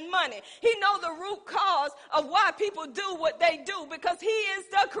having money. He knows the root cause of why people do what they do, because he is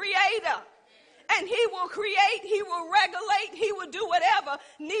the creator. And he will create, he will regulate, he will do whatever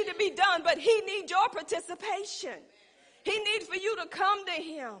need to be done. But he needs your participation. He needs for you to come to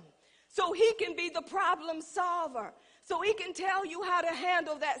him so he can be the problem solver. So he can tell you how to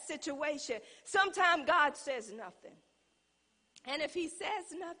handle that situation. Sometimes God says nothing. And if he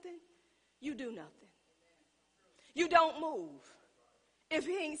says nothing, you do nothing. You don't move. If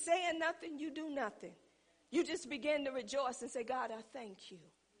he ain't saying nothing, you do nothing. You just begin to rejoice and say, God, I thank you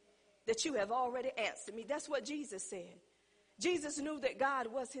that you have already answered me. That's what Jesus said. Jesus knew that God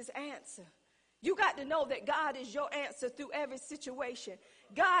was his answer. You got to know that God is your answer through every situation.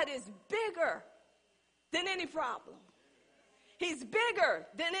 God is bigger than any problem. He's bigger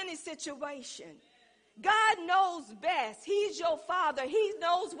than any situation. God knows best. He's your father. He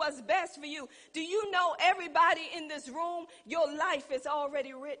knows what's best for you. Do you know everybody in this room, your life is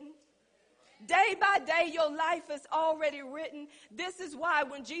already written? Day by day, your life is already written. This is why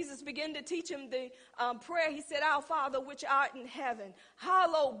when Jesus began to teach him the prayer, he said, Our Father which art in heaven,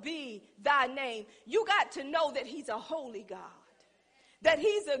 hallowed be thy name. You got to know that he's a holy God, that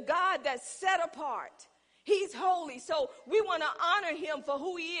he's a God that's set apart. He's holy. So we want to honor him for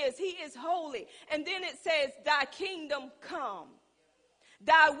who he is. He is holy. And then it says, thy kingdom come,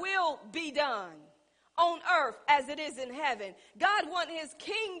 thy will be done on earth as it is in heaven. God wants his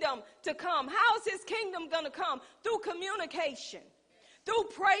kingdom to come. How is his kingdom going to come? Through communication, through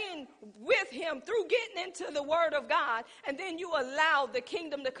praying with him, through getting into the word of God. And then you allow the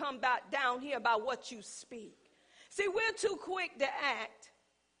kingdom to come back down here by what you speak. See, we're too quick to act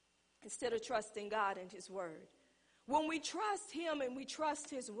instead of trusting God and his word. When we trust him and we trust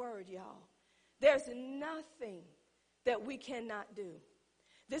his word, y'all, there's nothing that we cannot do.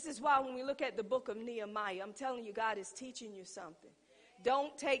 This is why when we look at the book of Nehemiah, I'm telling you, God is teaching you something.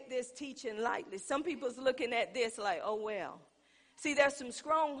 Don't take this teaching lightly. Some people's looking at this like, oh, well. See, there's some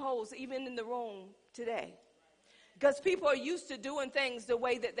strongholds even in the room today. Because people are used to doing things the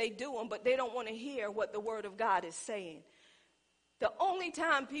way that they do them, but they don't want to hear what the word of God is saying. The only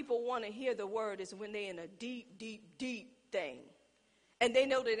time people want to hear the word is when they're in a deep, deep, deep thing. And they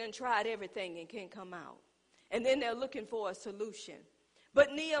know they done tried everything and can't come out. And then they're looking for a solution.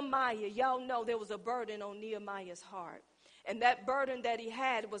 But Nehemiah, y'all know there was a burden on Nehemiah's heart. And that burden that he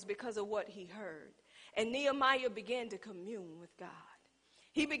had was because of what he heard. And Nehemiah began to commune with God.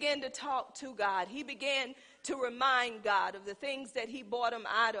 He began to talk to God. He began to remind God of the things that he brought him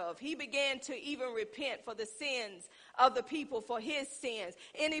out of. He began to even repent for the sins of the people, for his sins,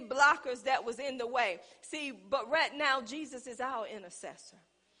 any blockers that was in the way. See, but right now, Jesus is our intercessor.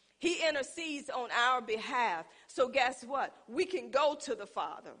 He intercedes on our behalf. So guess what? We can go to the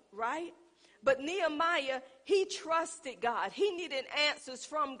Father, right? But Nehemiah, he trusted God. He needed answers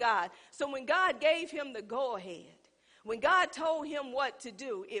from God. So when God gave him the go-ahead, when God told him what to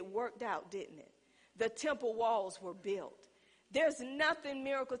do, it worked out, didn't it? The temple walls were built. There's nothing,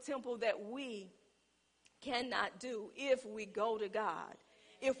 Miracle Temple, that we cannot do if we go to God.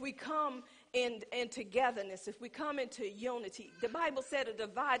 If we come in togetherness, if we come into unity. The Bible said a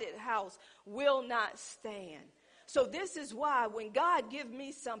divided house will not stand. So this is why when God gives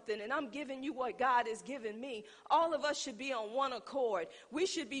me something and I'm giving you what God has given me, all of us should be on one accord. We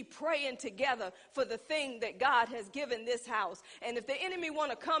should be praying together for the thing that God has given this house. And if the enemy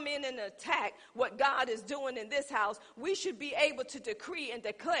want to come in and attack what God is doing in this house, we should be able to decree and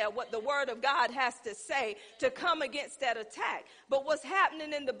declare what the word of God has to say to come against that attack. But what's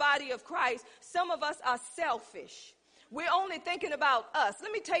happening in the body of Christ, some of us are selfish. We're only thinking about us.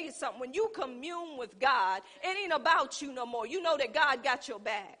 Let me tell you something. When you commune with God, it ain't about you no more. You know that God got your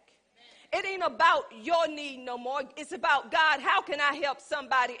back. It ain't about your need no more. It's about, God, how can I help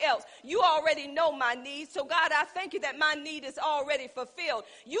somebody else? You already know my needs. So, God, I thank you that my need is already fulfilled.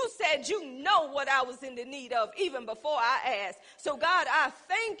 You said you know what I was in the need of even before I asked. So, God, I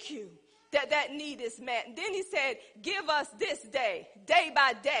thank you that that need is met. And then he said, give us this day, day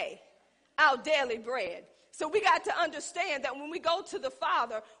by day, our daily bread. So we got to understand that when we go to the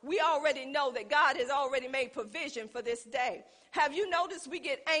Father, we already know that God has already made provision for this day. Have you noticed we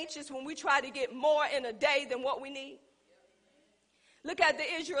get anxious when we try to get more in a day than what we need? Look at the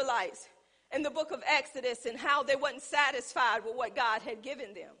Israelites in the book of Exodus and how they weren't satisfied with what God had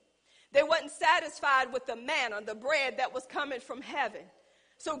given them. They weren't satisfied with the manna, the bread that was coming from heaven.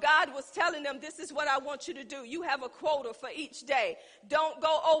 So God was telling them, this is what I want you to do. You have a quota for each day. Don't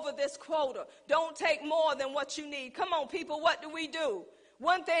go over this quota. Don't take more than what you need. Come on, people, what do?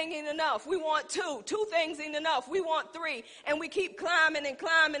 One thing ain't enough. We want two. Two things ain't enough. We want three. And we keep climbing and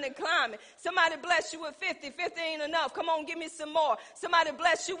climbing and climbing. Somebody bless you with 50. 50 ain't enough. Come on, give me some more. Somebody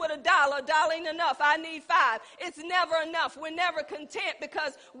bless you with $1. $1 ain't enough. I need 5. It's never enough. We're never content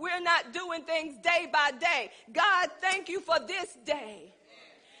because we're not doing things day by day. God, thank you for this day.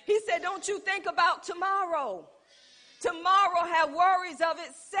 He said, don't you think about tomorrow. Tomorrow have worries of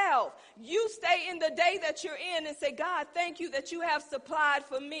itself. You stay in the day that you're in and say, God, thank you that you have supplied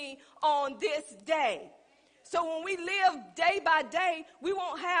for me on this day. So when we live day by day, we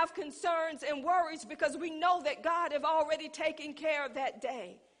won't have concerns and worries because we know that God have already taken care of that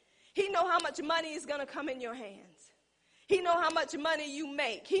day. He know how much money is going to come in your hands. He know how much money you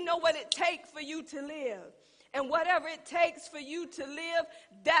make. He know what it takes for you to live. And whatever it takes for you to live,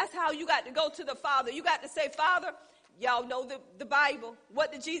 that's how you got to go to the Father. You got to say, Father, y'all know the Bible.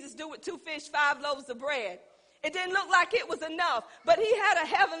 What did Jesus do with 2 fish, 5 loaves of bread? It didn't look like it was enough, but he had a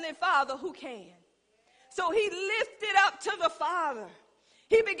heavenly Father who can. So he lifted up to the Father.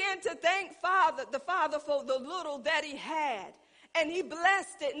 He began to thank the Father for the little that he had. And he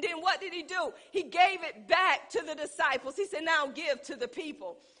blessed it. And then what did he do? He gave it back to the disciples. He said, now give to the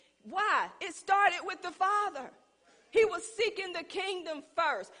people. Why? It started with the Father. He was seeking the kingdom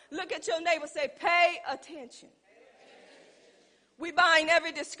first. Look at your neighbor, say, pay attention. We bind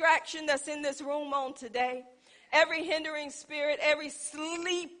every distraction that's in this room on today. Every hindering spirit, every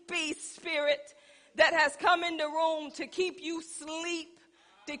sleepy spirit that has come in the room to keep you asleep,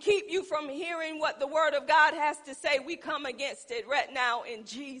 to keep you from hearing what the word of God has to say. We come against it right now in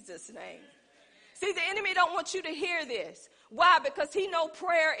Jesus' name. See, the enemy don't want you to hear this. Why? Because he know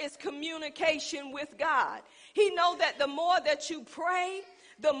prayer is communication with God. He know that the more that you pray,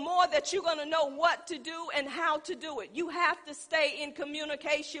 the more that you're going to know what to do and how to do it. You have to stay in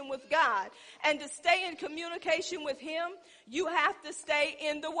communication with God. And to stay in communication with him, you have to stay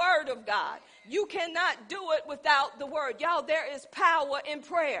in the word of God. You cannot do it without the word. Y'all, there is power in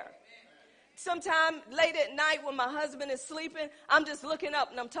prayer. Sometime late at night when my husband is sleeping, I'm just looking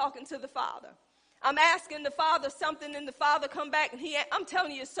up and I'm talking to the Father. I'm asking the Father something and the Father come back and I'm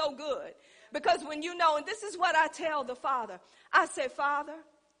telling you, it's so good. Because when you know, and this is what I tell the Father. I say, Father,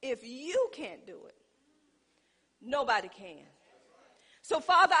 if you can't do it, nobody can. So,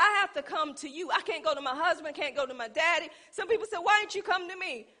 Father, I have to come to you. I can't go to my husband, can't go to my daddy. Some people say, why didn't you come to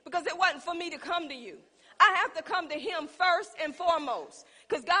me? Because it wasn't for me to come to you. I have to come to him first and foremost.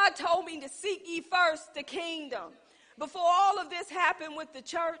 Because God told me to seek ye first the kingdom. Before all of this happened with the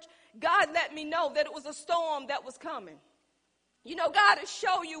church, God let me know that it was a storm that was coming. You know, God will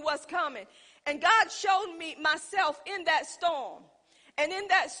show you what's coming. And God showed me myself in that storm. And in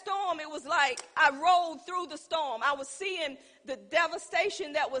that storm, it was like I rolled through the storm. I was seeing the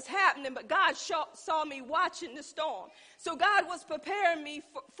devastation that was happening, but God saw me watching the storm. So God was preparing me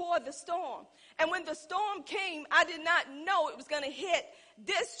for the storm. And when the storm came, I did not know it was going to hit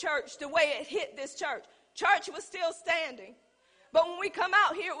this church the way it hit this church. Church was still standing. But when we come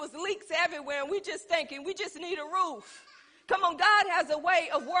out here, it was leaks everywhere, and we just thinking we just need a roof. Come on, God has a way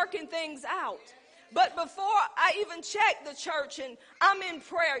of working things out. But before I even check the church, and I'm in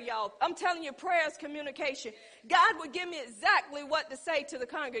prayer, y'all. I'm telling you, prayer is communication. God would give me exactly what to say to the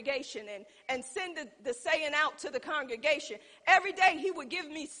congregation and send the saying out to the congregation. Every day he would give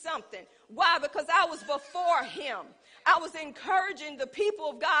me something. Why? Because I was before him. I was encouraging the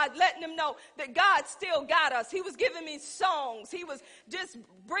people of God, letting them know that God still got us. He was giving me songs. He was just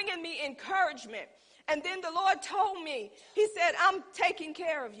bringing me encouragement. And then the Lord told me, he said, I'm taking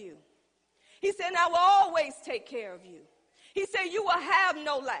care of you. He said, I will always take care of you. He said, you will have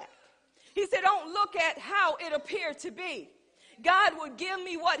no lack. He said, don't look at how it appeared to be. God would give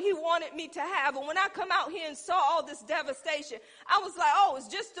me what he wanted me to have. And when I come out here and saw all this devastation, I was like, oh, it's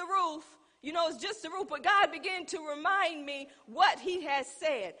just the roof. You know, it's just the roof. But God began to remind me what he has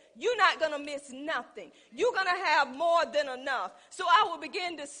said. You're not going to miss nothing. You're going to have more than enough. So I will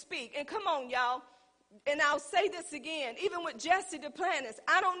begin to speak. And come on, y'all. And I'll say this again, even with Jesse Duplantis,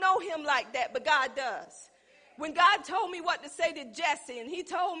 I don't know him like that, but God does. When God told me what to say to Jesse, and he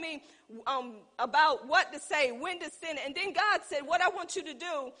told me about what to say, when to send it, and then God said, what I want you to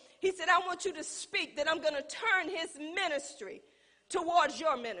do, he said, I want you to speak, that I'm going to turn his ministry towards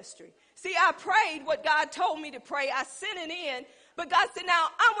your ministry. See, I prayed what God told me to pray. I sent it in, but God said, now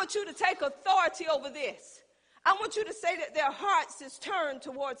I want you to take authority over this. I want you to say that their hearts is turned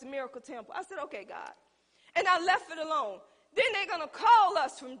towards Miracle Temple. I said, okay, God. And I left it alone. Then they're going to call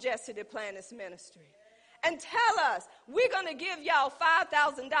us from Jesse Duplantis Ministry and tell us, we're going to give y'all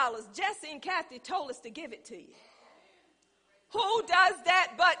 $5,000. Jesse and Kathy told us to give it to you. Who does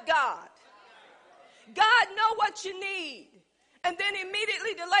that but God? God know what you need. And then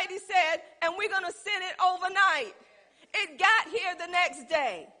immediately the lady said, and we're going to send it overnight. It got here the next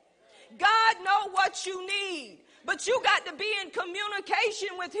day. God know what you need, but you got to be in communication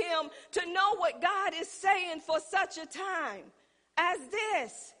with him to know what God is saying for such a time as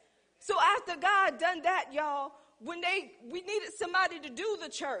this. So after God done that, y'all, when we needed somebody to do the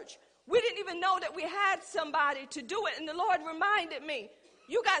church, we didn't even know that we had somebody to do it. And the Lord reminded me,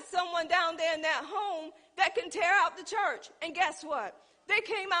 you got someone down there in that home that can tear out the church. And guess what? They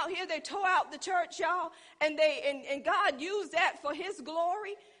came out here, they tore out the church, y'all, and God used that for his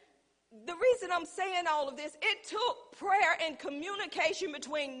glory. The reason I'm saying all of this, it took prayer and communication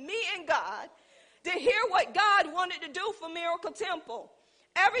between me and God to hear what God wanted to do for Miracle Temple.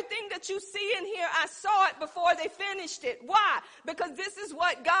 Everything that you see in here, I saw it before they finished it. Why? Because this is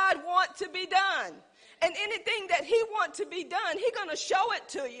what God wants to be done. And anything that he wants to be done, he's going to show it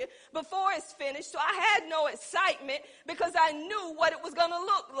to you before it's finished. So I had no excitement because I knew what it was going to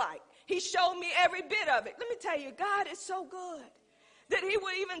look like. He showed me every bit of it. Let me tell you, God is so good that he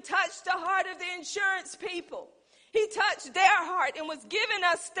would even touch the heart of the insurance people. He touched their heart and was giving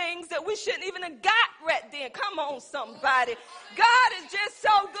us things that we shouldn't even have got right then. Come on, somebody. God is just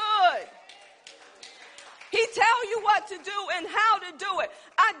so good. He tell you what to do and how to do it.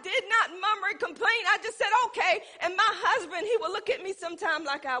 I did not murmur and complain. I just said, okay. And my husband, he would look at me sometimes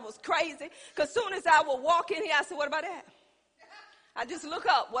like I was crazy. Because soon as I would walk in here, I said, what about that? I just look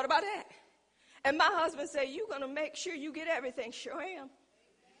up, what about that? And my husband said, you're going to make sure you get everything. Sure am.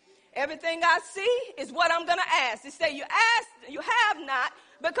 Everything I see is what I'm going to ask. They say, you have not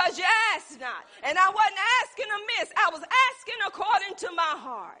because you ask not. And I wasn't asking amiss. I was asking according to my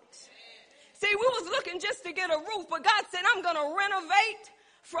heart. See, we was looking just to get a roof, but God said, I'm going to renovate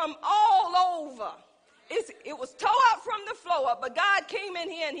from all over. It was tore up from the floor up, but God came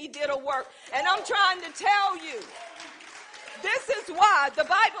in here and he did a work. And I'm trying to tell you, this is why the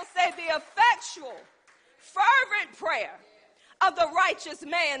Bible said the effectual, fervent prayer of the righteous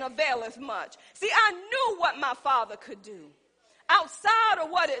man availeth much. See, I knew what my father could do. Outside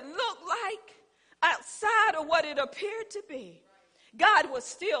of what it looked like, outside of what it appeared to be, God was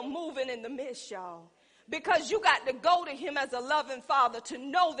still moving in the midst, y'all. Because you got to go to him as a loving father to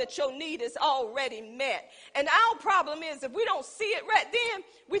know that your need is already met. And our problem is if we don't see it right then,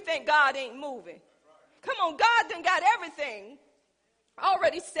 we think God ain't moving. Come on, God done got everything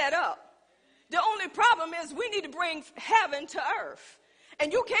already set up. The only problem is we need to bring heaven to earth.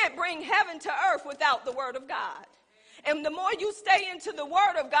 And you can't bring heaven to earth without the word of God. And the more you stay into the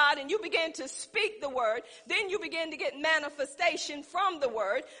word of God and you begin to speak the word, then you begin to get manifestation from the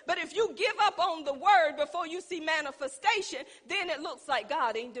word. But if you give up on the word before you see manifestation, then it looks like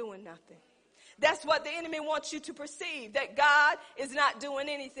God ain't doing nothing. That's what the enemy wants you to perceive, that God is not doing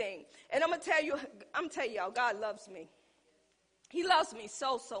anything. And I'm going to tell y'all, God loves me. He loves me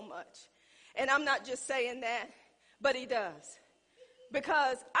so, so much. And I'm not just saying that, but he does.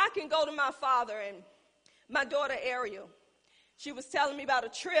 Because I can go to my father and my daughter Ariel, she was telling me about a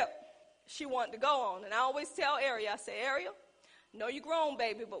trip she wanted to go on. And I always tell Ariel, I say, Ariel, No, you grown,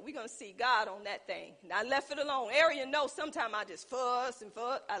 baby, but we're going to see God on that thing. And I left it alone. Arian knows sometimes I just fuss and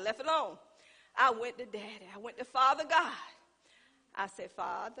fuss. I left it alone. I went to Daddy. I went to Father God. I said,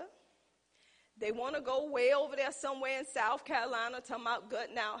 Father, they want to go way over there somewhere in South Carolina talking about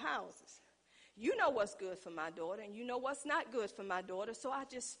gutting out houses. You know what's good for my daughter, and you know what's not good for my daughter, so I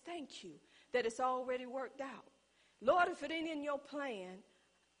just thank you that it's already worked out. Lord, if it ain't in your plan,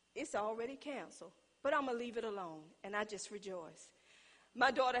 it's already canceled. But I'm going to leave it alone, and I just rejoice.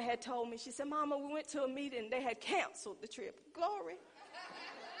 My daughter had told me, she said, Mama, we went to a meeting, they had canceled the trip. Glory.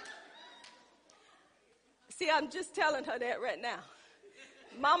 See, I'm just telling her that right now.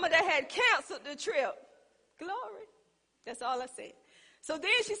 Mama, they had canceled the trip. Glory. That's all I said. So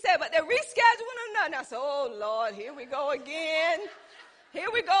then she said, but they're rescheduling another. I said, oh, Lord, here we go again. Here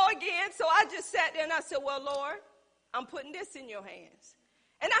we go again. So I just sat there and I said, well, Lord, I'm putting this in your hands.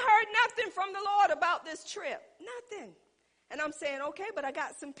 And I heard nothing from the Lord about this trip. Nothing. And I'm saying, okay, but I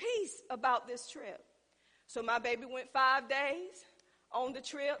got some peace about this trip. So my baby went 5 days on the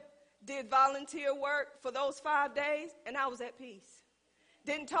trip, did volunteer work for those 5 days, and I was at peace.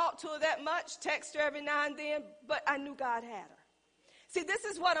 Didn't talk to her that much, text her every now and then, but I knew God had her. See, this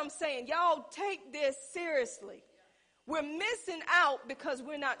is what I'm saying. Y'all take this seriously. We're missing out because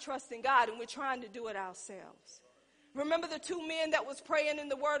we're not trusting God and we're trying to do it ourselves. Remember the two men that was praying in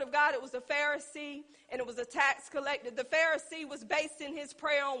the word of God? It was a Pharisee and it was a tax collector. The Pharisee was basing his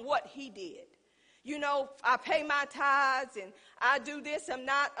prayer on what he did. You know, I pay my tithes and I do this. I'm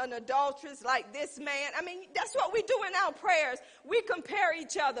not an adulteress like this man. I mean, that's what we do in our prayers. We compare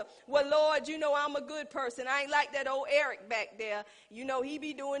each other. Well, Lord, you know, I'm a good person. I ain't like that old Eric back there. You know, he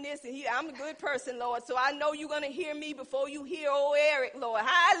be doing this and I'm a good person, Lord. So I know you're going to hear me before you hear old Eric, Lord.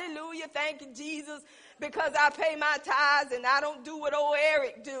 Hallelujah. Thank you, Jesus. Because I pay my tithes and I don't do what old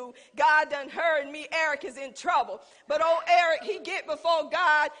Eric do. God done heard me. Eric is in trouble. But old Eric, he get before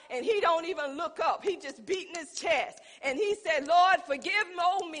God and he don't even look up. He just beating his chest. And he said, Lord, forgive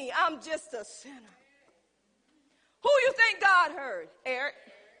me. I'm just a sinner. Who you think God heard, Eric?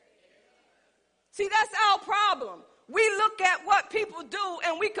 See, that's our problem. We look at what people do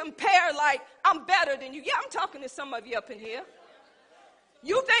and we compare like, I'm better than you. Yeah, I'm talking to some of you up in here.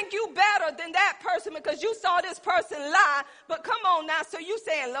 You think you better than that person because you saw this person lie. But come on now. So you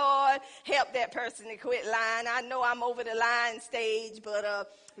saying, Lord, help that person to quit lying. I know I'm over the lying stage, but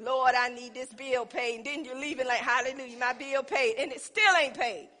Lord, I need this bill paid. And then you're leaving like, hallelujah, my bill paid. And it still ain't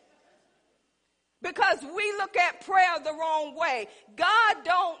paid. Because we look at prayer the wrong way. God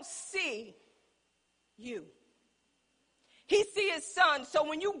don't see you. He see his son. So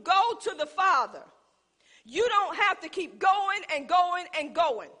when you go to the Father, you don't have to keep going and going and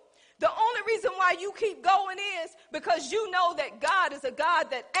going. The only reason why you keep going is because you know that God is a God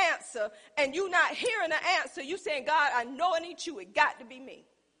that answers, and you not hearing the answer. You saying, God, I know I need you. It got to be me.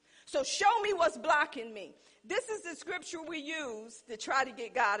 So show me what's blocking me. This is the scripture we use to try to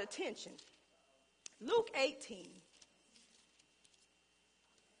get God's attention. Luke 18.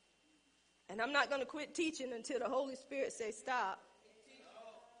 And I'm not going to quit teaching until the Holy Spirit says stop.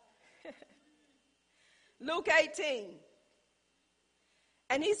 Luke 18.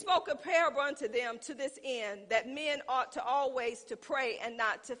 And he spoke a parable unto them to this end, that men ought to always to pray and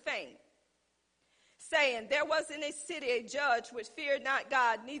not to faint, saying, there was in a city a judge which feared not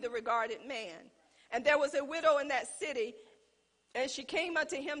God, neither regarded man. And there was a widow in that city, and she came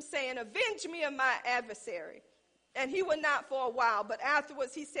unto him, saying, avenge me of my adversary. And he would not for a while, but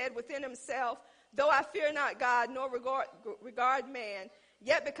afterwards he said within himself, though I fear not God, nor regard man,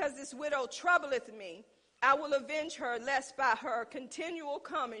 yet because this widow troubleth me, I will avenge her, lest by her continual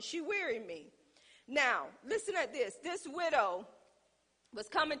coming she weary me. Now, listen at this. This widow was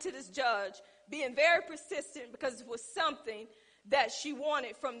coming to this judge, being very persistent because it was something that she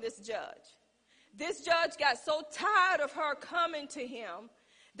wanted from this judge. This judge got so tired of her coming to him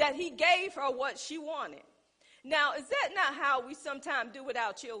that he gave her what she wanted. Now, is that not how we sometimes do with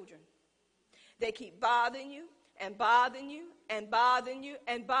our children? They keep bothering you and bothering you and bothering you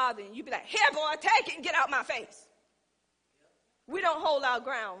and bothering you. You be like, here, boy, take it and get out my face. We don't hold our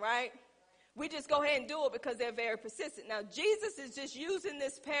ground, right? We just go ahead and do it because they're very persistent. Now, Jesus is just using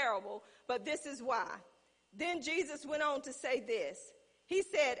this parable, but this is why. Then Jesus went on to say this. He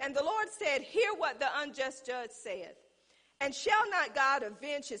said, and the Lord said, hear what the unjust judge saith. And shall not God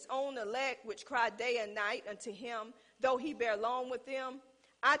avenge his own elect, which cry day and night unto him, though he bear long with them?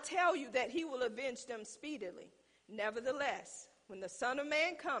 I tell you that he will avenge them speedily. Nevertheless, when the Son of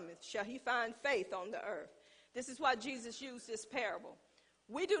Man cometh, shall he find faith on the earth? This is why Jesus used this parable.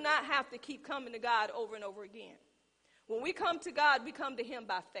 We do not have to keep coming to God over and over again. When we come to God, we come to him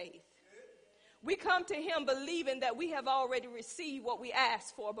by faith. We come to him believing that we have already received what we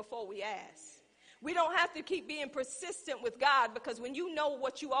asked for before we ask. We don't have to keep being persistent with God, because when you know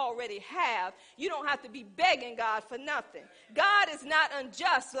what you already have, you don't have to be begging God for nothing. God is not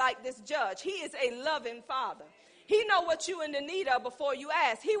unjust like this judge. He is a loving Father. He knows what you're in the need of before you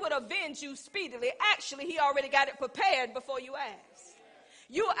ask. He would avenge you speedily. Actually, he already got it prepared before you ask.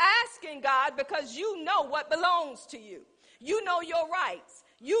 You're asking God because you know what belongs to you. You know your rights.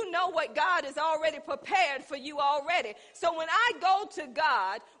 You know what God has already prepared for you already. So when I go to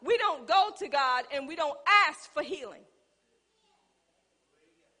God, we don't go to God and we don't ask for healing.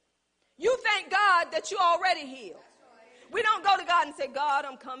 You thank God that you already healed. We don't go to God and say, God,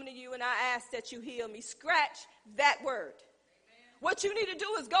 I'm coming to you and I ask that you heal me. Scratch that word. What you need to do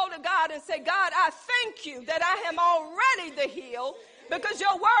is go to God and say, God, I thank you that I am already the healed, because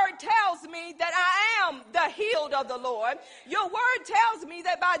your word tells me that I am the healed of the Lord. Your word tells me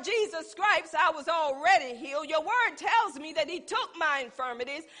that by Jesus' stripes I was already healed. Your word tells me that he took my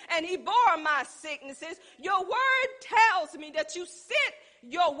infirmities and he bore my sicknesses. Your word tells me that you sent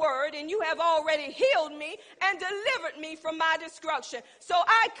your word and you have already healed me and delivered me from my destruction. So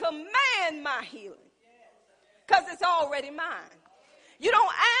I command my healing because it's already mine. You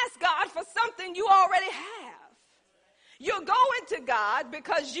don't ask God for something you already have. You're going to God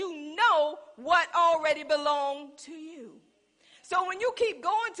because you know what already belonged to you. So when you keep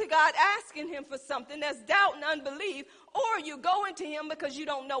going to God asking him for something that's doubt and unbelief, or you going to him because you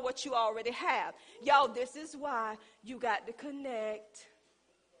don't know what you already have. Y'all, this is why you got to connect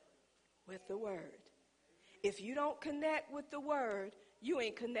with the word. If you don't connect with the word, you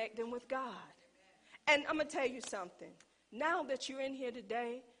ain't connecting with God. And I'm going to tell you something. Now that you're in here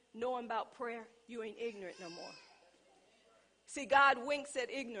today knowing about prayer, you ain't ignorant no more. See, God winks at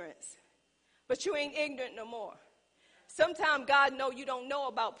ignorance, but you ain't ignorant no more. Sometimes God know you don't know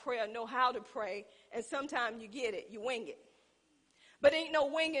about prayer, know how to pray, and sometimes you get it, you wing it. But ain't no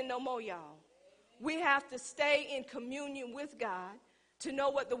winging no more, y'all. We have to stay in communion with God to know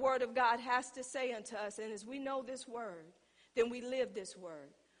what the word of God has to say unto us. And as we know this word, then we live this word.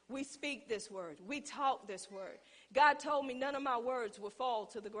 We speak this word. We talk this word. God told me none of my words will fall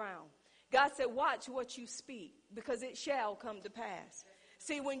to the ground. God said, watch what you speak, because it shall come to pass.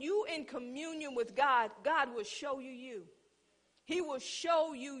 See, when you in communion with God, God will show you you. He will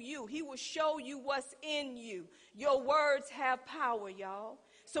show you you. He will show you what's in you. Your words have power, y'all.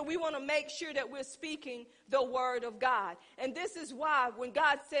 So we want to make sure that we're speaking the word of God. And this is why when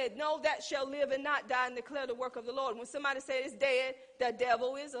God said, no, that shall live and not die and declare the work of the Lord. When somebody said it's dead, the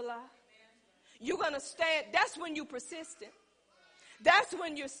devil is alive. You're going to stand. That's when you're persistent. That's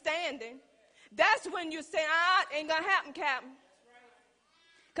when you're standing. That's when you're saying, ain't going to happen, Captain.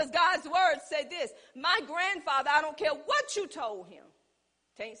 Because God's word said this. My grandfather, I don't care what you told him.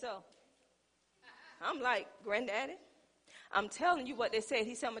 Tain't so. I'm like, Granddaddy, I'm telling you what they said.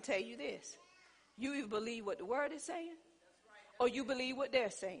 He said, I'm going to tell you this. You either believe what the word is saying or you believe what they're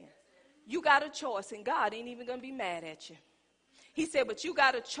saying. You got a choice, and God ain't even going to be mad at you. He said, but you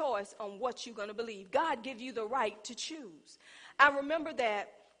got a choice on what you're going to believe. God give you the right to choose. I remember that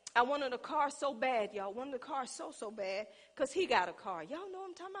I wanted a car so bad, y'all. Wanted a car so bad because he got a car. Y'all know what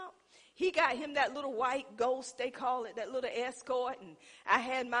I'm talking about? He got him that little white Ghost, they call it, that little Escort. And I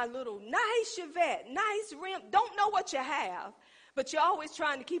had my little nice Chevette, nice rim. Don't know what you have, but you're always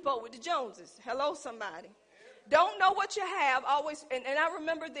trying to keep up with the Joneses. Hello, somebody. Don't know what you have. Always. And I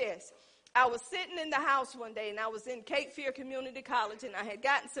remember this. I was sitting in the house one day, and I was in Cape Fear Community College, and I had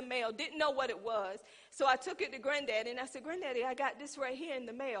gotten some mail, didn't know what it was. So I took it to Granddaddy, and I said, Granddaddy, I got this right here in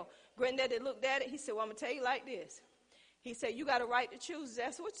the mail. Granddaddy looked at it. He said, well, I'm going to tell you like this. He said, you got a right to choose.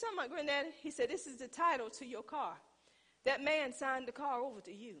 I said, what you talking about, Granddaddy? He said, this is the title to your car. That man signed the car over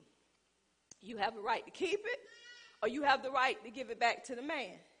to you. You have a right to keep it, or you have the right to give it back to the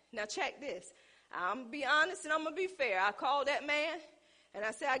man. Now, check this. I'm going to be honest, and I'm going to be fair. I called that man. And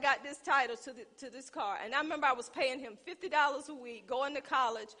I said, I got this title to this car. And I remember I was paying him $50 a week, going to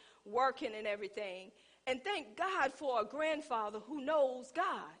college, working and everything. And thank God for a grandfather who knows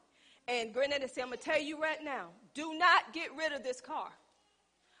God. And Granddaddy said, I'm going to tell you right now, do not get rid of this car.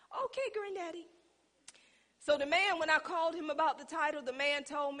 Okay, Granddaddy. So the man, when I called him about the title, the man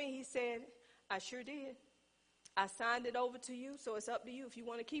told me, he said, I sure did. I signed it over to you, so it's up to you if you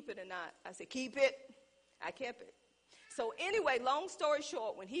want to keep it or not. I said, keep it. I kept it. So anyway, long story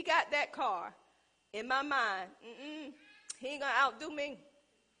short, when he got that car, in my mind, he ain't going to outdo me.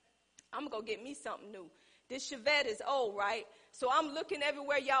 I'm going to go get me something new. This Chevette is old, right? So I'm looking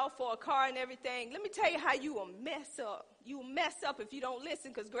everywhere, y'all, for a car and everything. Let me tell you how you will mess up. You will mess up if you don't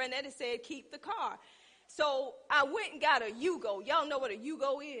listen, because Granddaddy said keep the car. So I went and got a Yugo. Y'all know what a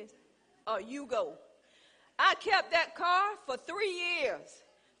Yugo is? you go. I kept that car for 3 years.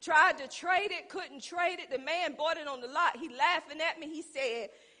 Tried to trade it, couldn't trade it. The man bought it on the lot. He laughing at me. He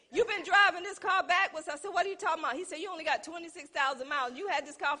said, "You've been driving this car backwards." I said, "What are you talking about?" He said, "You only got 26,000 miles. You had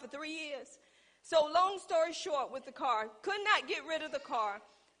this car for 3 years." So long story short with the car, could not get rid of the car.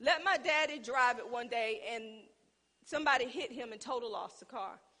 Let my daddy drive it one day, and somebody hit him and total lost the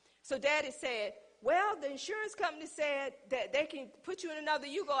car. So daddy said, "Well, the insurance company said that they can put you in another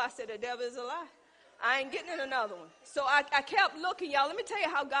Yugo." I said, "The devil is a lie. I ain't getting in another one." So I kept looking, y'all. Let me tell you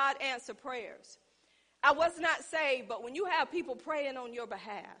how God answered prayers. I was not saved, but when you have people praying on your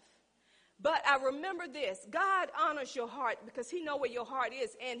behalf. But I remember this. God honors your heart because he knows where your heart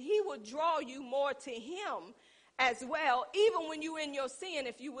is, and he will draw you more to him as well, even when you're in your sin,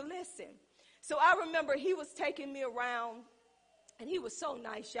 if you will listen. So I remember he was taking me around, and he was so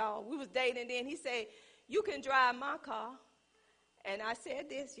nice, y'all. We was dating then. He said, "You can drive my car." And I said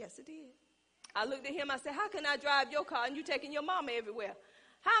this, yes, I did. I looked at him, I said, "How can I drive your car and you taking your mama everywhere?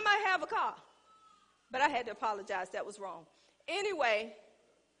 How am I have a car?" But I had to apologize. That was wrong. Anyway,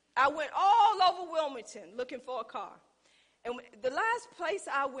 I went all over Wilmington looking for a car. And the last place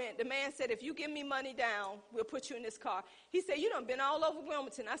I went, the man said, "If you give me money down, we'll put you in this car." He said, "You done been all over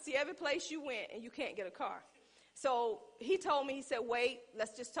Wilmington. I see every place you went, and you can't get a car." So he told me, he said, "Wait,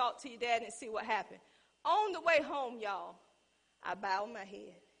 let's just talk to your dad and see what happened." On the way home, y'all, I bowed my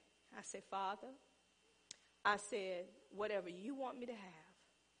head. I said, "Father," I said, "whatever you want me to have,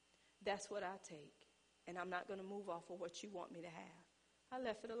 that's what I take. And I'm not going to move off of what you want me to have." I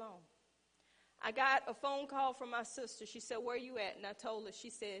left it alone. I got a phone call from my sister. She said, "Where you at?" And I told her, she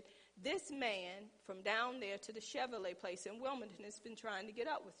said, "This man from down there to the Chevrolet place in Wilmington has been trying to get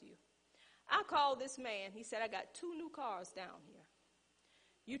up with you." I called this man. He said, "I got 2 new cars down here.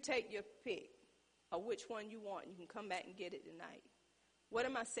 You take your pick of which one you want. You can come back and get it tonight." What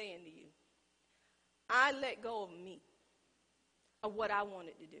am I saying to you? I let go of me, of what I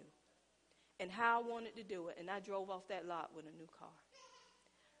wanted to do, and how I wanted to do it, and I drove off that lot with a new car.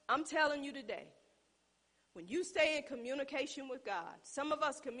 I'm telling you today, when you stay in communication with God, some of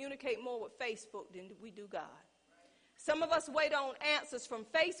us communicate more with Facebook than we do God. Some of us wait on answers from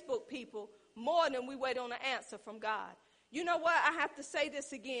Facebook people more than we wait on an answer from God. You know what? I have to say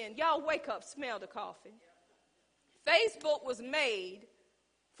this again. Y'all wake up, smell the coffee. Facebook was made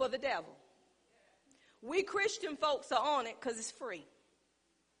for the devil. We Christian folks are on it because it's free.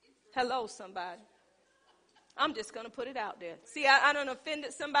 Hello, somebody. I'm just going to put it out there. See, I done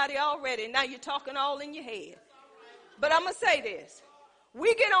offended somebody already. Now you're talking all in your head. But I'm going to say this.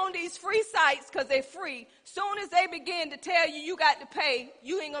 We get on these free sites because they're free. Soon as they begin to tell you you got to pay,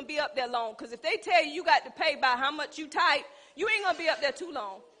 you ain't going to be up there long. Because if they tell you got to pay by how much you type, you ain't going to be up there too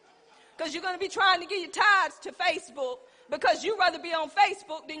long. Because you're going to be trying to get your tithes to Facebook because you'd rather be on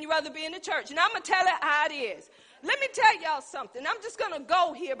Facebook than you'd rather be in the church. And I'm going to tell it how it is. Let me tell y'all something. I'm just going to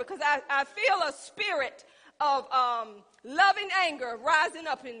go here because I feel a spirit of loving anger rising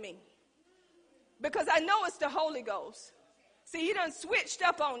up in me. Because I know it's the Holy Ghost. See, he done switched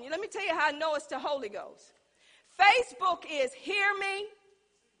up on you. Let me tell you how I know it's the Holy Ghost. Facebook is hear me,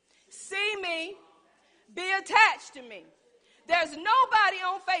 see me, be attached to me. There's nobody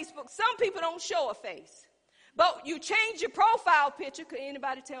on Facebook. Some people don't show a face. But you change your profile picture. Could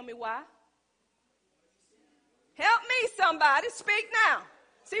anybody tell me why? Help me, somebody. Speak now.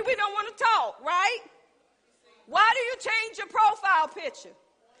 See, we don't want to talk, right? Why do you change your profile picture?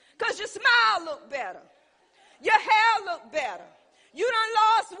 Because your smile look better. Your hair look better. You done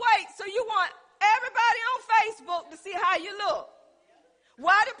lost weight, so you want everybody on Facebook to see how you look.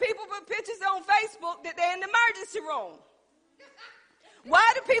 Why do people put pictures on Facebook that they're in the emergency room? Why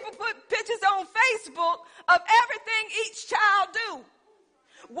do people put pictures on Facebook of everything each child do?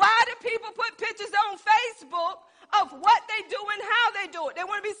 Why do people put pictures on Facebook of what they do and how they do it? They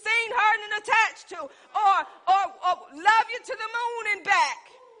want to be seen, heard, and attached to, or love you to the moon and back.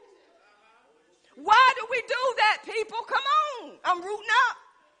 Why do we do that, people? Come on. I'm rooting up.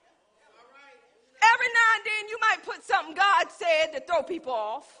 Every now and then you might put something God said to throw people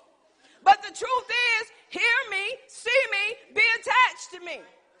off. But the truth is, hear me, see me, be attached to me.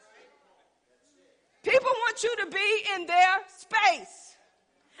 People want you to be in their space.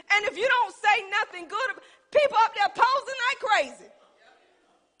 And if you don't say nothing good, people up there posing like crazy.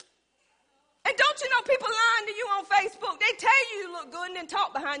 And don't you know people lying to you on Facebook? They tell you look good and then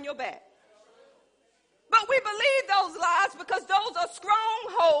talk behind your back. But we believe those lies because those are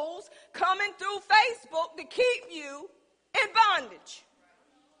strongholds coming through Facebook to keep you in bondage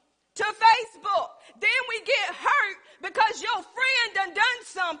to Facebook. Then we get hurt because your friend done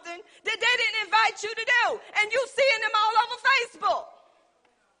something that they didn't invite you to do. And you seeing them all over Facebook.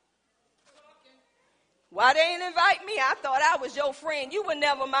 Why they ain't invite me? I thought I was your friend. You were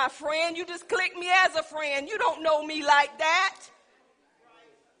never my friend. You just clicked me as a friend. You don't know me like that.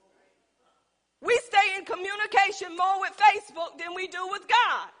 We stay in communication more with Facebook than we do with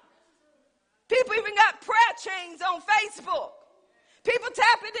God. People even got prayer chains on Facebook. People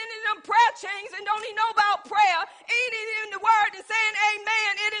tapping into them prayer chains and don't even know about prayer, ain't even in the word and saying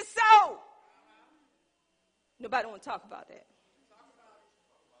amen, it is so. Nobody want to talk about that.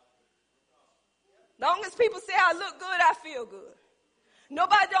 Long as people say I look good, I feel good.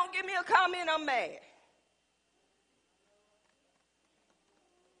 Nobody don't give me a comment, I'm mad.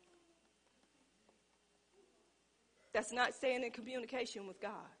 That's not staying in communication with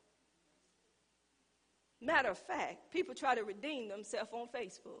God. Matter of fact, people try to redeem themselves on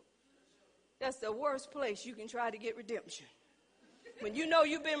Facebook. That's the worst place you can try to get redemption. When you know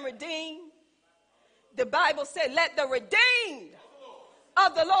you've been redeemed, the Bible said, let the redeemed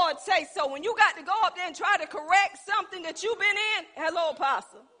of the Lord say so. When you got to go up there and try to correct something that you've been in, hello,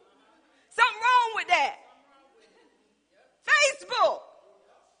 apostle. Something wrong with that. Facebook.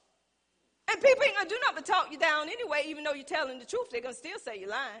 And people ain't going to do nothing but talk you down anyway, even though you're telling the truth. They're going to still say you're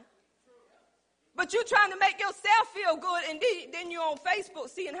lying. But you're trying to make yourself feel good, and then you're on Facebook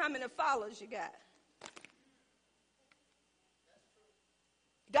seeing how many followers you got.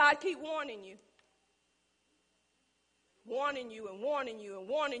 God keep warning you. Warning you and warning you and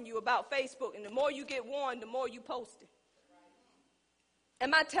warning you about Facebook. And the more you get warned, the more you post it.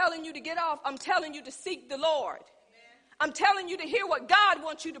 Am I telling you to get off? I'm telling you to seek the Lord. I'm telling you to hear what God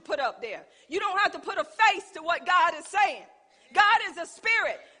wants you to put up there. You don't have to put a face to what God is saying. God is a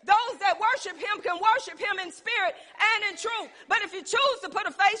spirit. Those that worship him can worship him in spirit and in truth. But if you choose to put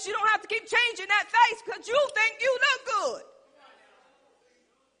a face, you don't have to keep changing that face because you think you look good.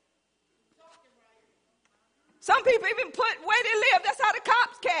 Some people even put where they live. That's how the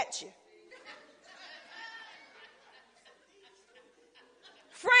cops catch you.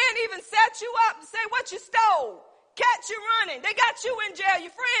 Friend even set you up and say what you stole. Catch you running. They got you in jail.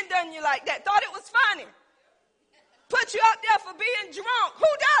 Your friend done you like that. Thought it was funny. Put you up there for being drunk. Who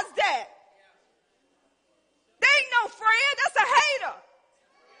does that? They ain't no friend. That's a hater.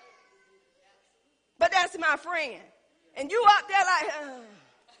 But that's my friend. And you up there like,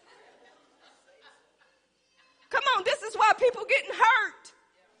 Come on, this is why people getting hurt.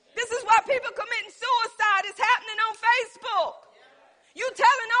 This is why people committing suicide is happening on Facebook. You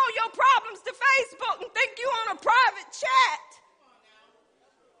telling all your problems to Facebook and think you on a private chat.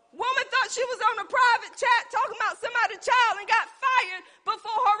 Woman thought she was on a private chat talking about somebody's child and got fired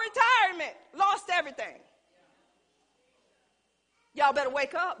before her retirement. Lost everything. Y'all better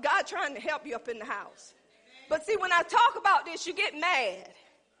wake up. God trying to help you up in the house. But see, when I talk about this, you get mad.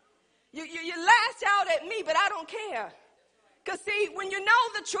 You lash out at me, but I don't care. Because see, when you know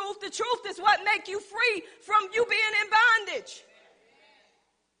the truth is what make you free from you being in bondage.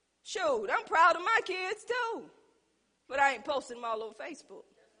 Shoot, I'm proud of my kids too. But I ain't posting them all over Facebook.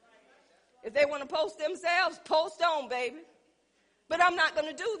 If they want to post themselves, post on, baby. But I'm not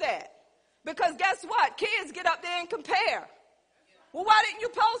going to do that. Because guess what? Kids get up there and compare. Well, why didn't you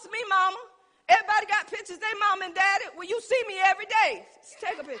post me, mama? Everybody got pictures, they mom and daddy. Well, you see me every day. Just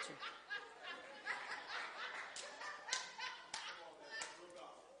take a picture.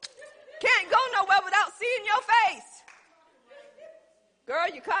 Can't go nowhere without seeing your face.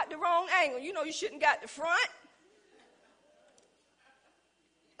 Girl, you caught the wrong angle. You know you shouldn't got the front.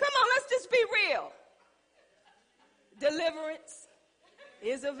 Come on, let's just be real. Deliverance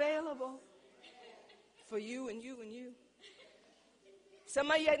is available for you and you and you.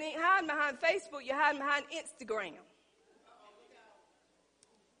 Some of you ain't hiding behind Facebook, you're hiding behind Instagram.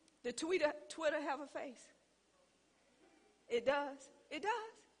 The Twitter have a face? It does. It does.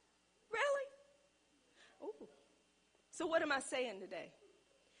 Really? Ooh. So what am I saying today?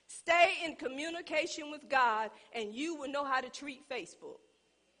 Stay in communication with God and you will know how to treat Facebook.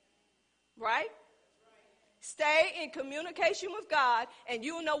 Right? Stay in communication with God and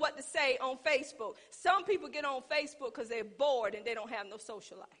you'll know what to say on Facebook. Some people get on Facebook because they're bored and they don't have no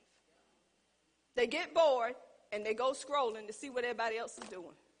social life. They get bored and they go scrolling to see what everybody else is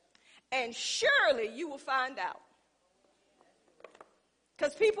doing. And surely you will find out.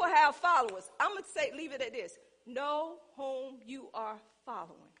 Because people have followers. I'm going to say, leave it at this. Know whom you are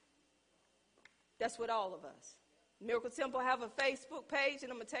following. That's what all of us. Miracle Temple have a Facebook page,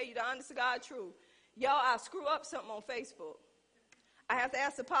 and I'm going to tell you the honest to God truth. Y'all, I screw up something on Facebook. I have to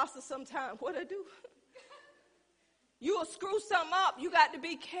ask the pastor sometime, what I do? You will screw something up. You got to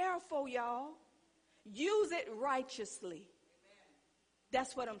be careful, y'all. Use it righteously.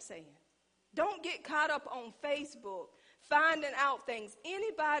 That's what I'm saying. Don't get caught up on Facebook finding out things.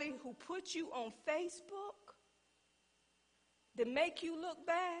 Anybody who puts you on Facebook to make you look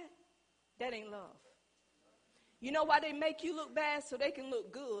bad, that ain't love. You know why they make you look bad? So they can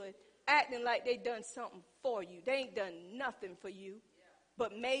look good, acting like they done something for you. They ain't done nothing for you,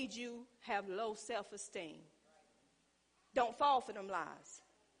 but made you have low self-esteem. Don't fall for them lies.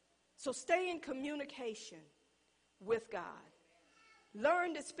 So stay in communication with God.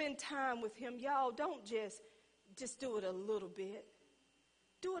 Learn to spend time with him. Y'all, don't just do it a little bit.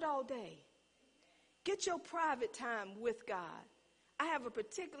 Do it all day. Get your private time with God. I have a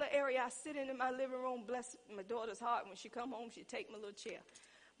particular area I sit in my living room. Bless my daughter's heart. When she come home, she take my little chair.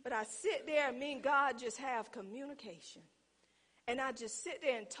 But I sit there and me and God just have communication. And I just sit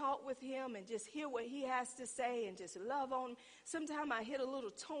there and talk with him and just hear what he has to say and just love on him. Sometimes I hit a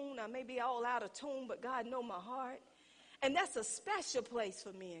little tune. I may be all out of tune, but God know my heart. And that's a special place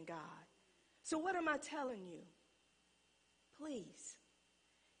for me and God. So what am I telling you? Please,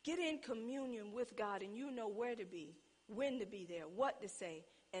 get in communion with God and you know where to be, when to be there, what to say,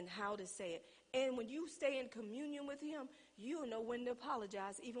 and how to say it. And when you stay in communion with him, you'll know when to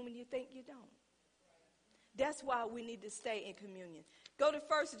apologize, even when you think you don't. That's why we need to stay in communion. Go to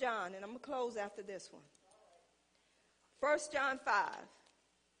 1 John, and I'm going to close after this one. 1 John 5.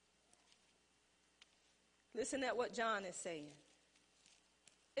 Listen at what John is saying.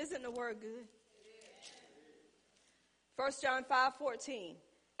 Isn't the word good? 1 John 5:14.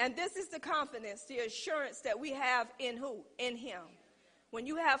 And this is the confidence, the assurance that we have in who? In him. When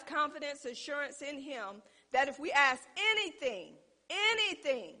you have confidence, assurance in him, that if we ask anything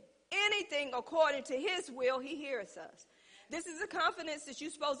according to his will, he hears us. This is the confidence that you're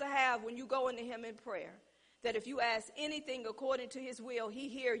supposed to have when you go into him in prayer. That if you ask anything according to his will, he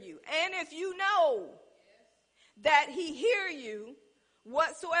hear you. And if you know that he hear you,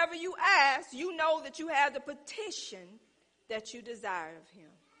 whatsoever you ask, you know that you have the petition that you desire of him.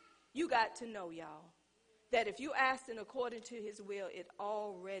 You got to know, y'all, that if you ask in according to his will, it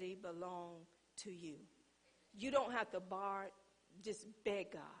already belongs to you. You don't have to borrow, just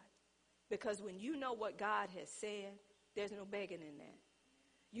beg God. Because when you know what God has said, there's no begging in that.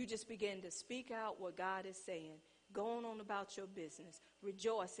 You just begin to speak out what God is saying, going on about your business,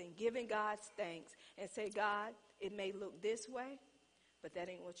 rejoicing, giving God's thanks, and say, God, it may look this way, but that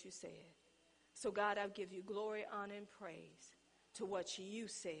ain't what you said. So, God, I give you glory, honor, and praise to what you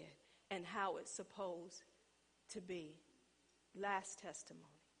said and how it's supposed to be. Last testimony.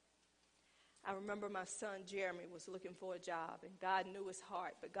 I remember my son Jeremy was looking for a job, and God knew his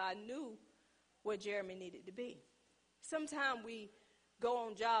heart, but God knew where Jeremy needed to be. Sometimes we go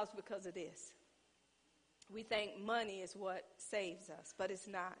on jobs because of this. We think money is what saves us, but it's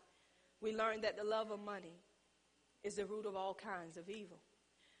not. We learned that the love of money is the root of all kinds of evil.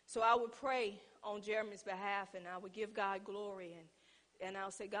 So I would pray on Jeremy's behalf, and I would give God glory, and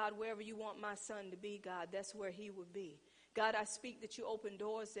I'll say, God, wherever you want my son to be, God, that's where he would be. God, I speak that you open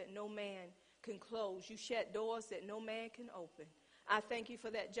doors that no man can close. You shut doors that no man can open. I thank you for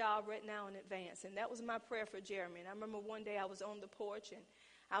that job right now in advance. And that was my prayer for Jeremy. And I remember one day I was on the porch, and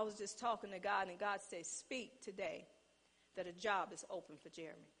I was just talking to God, and God said, speak today that a job is open for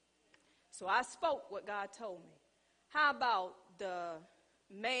Jeremy. So I spoke what God told me. How about the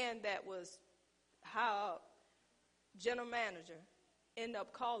man that was general manager ended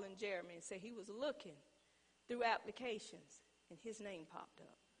up calling Jeremy and said he was looking through applications, and his name popped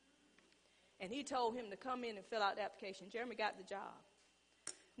up. And he told him to come in and fill out the application. Jeremy got the job.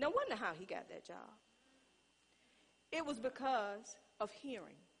 No wonder how he got that job. It was because of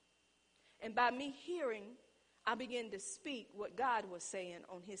hearing. And by me hearing, I began to speak what God was saying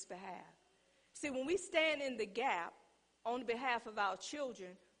on his behalf. See, when we stand in the gap on behalf of our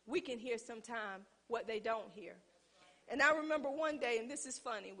children, we can hear sometime what they don't hear. And I remember one day, and this is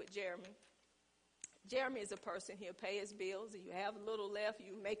funny with Jeremy. Jeremy is a person, he'll pay his bills, and you have a little left,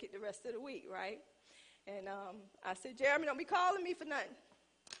 you make it the rest of the week, right? And I said, Jeremy, don't be calling me for nothing.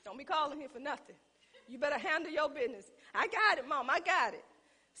 Don't be calling me for nothing. You better handle your business. I got it, Mom, I got it.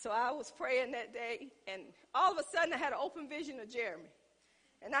 So I was praying that day, and all of a sudden I had an open vision of Jeremy.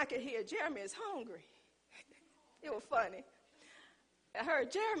 And I could hear, Jeremy is hungry. It was funny. I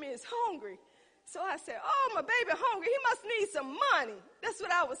heard, Jeremy is hungry. So I said, oh, my baby hungry. He must need some money. That's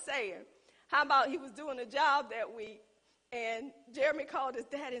what I was saying. How about he was doing a job that week, and Jeremy called his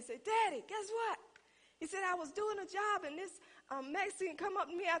daddy and said, Daddy, guess what? He said, I was doing a job, and this Mexican come up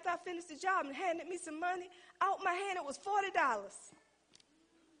to me after I finished the job and handed me some money. Out my hand, it was $40.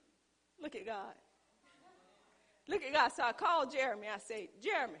 Look at God. Look at God. So I called Jeremy. I said,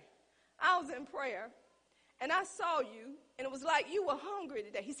 Jeremy, I was in prayer, and I saw you, and it was like you were hungry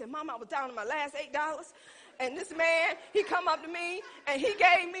today. He said, Mama, I was down to my last $8, and this man, he come up to me, and he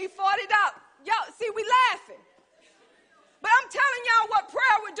gave me $40. Y'all, see, we laughing. But I'm telling y'all what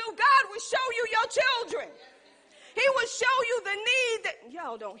prayer would do. God would show you your children. He would show you the need that,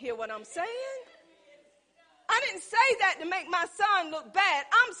 y'all don't hear what I'm saying. I didn't say that to make my son look bad.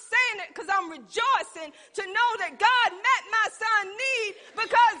 I'm saying it because I'm rejoicing to know that God met my son's need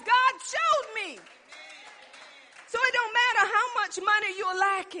because God showed me. So it don't matter how much money you're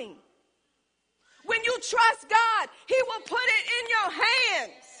lacking. When you trust God, he will put it in your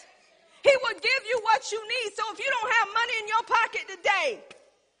hands. He will give you what you need. So if you don't have money in your pocket today,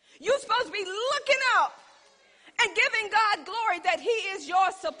 you're supposed to be looking up and giving God glory that he is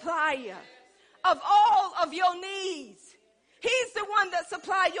your supplier of all of your needs. He's the one that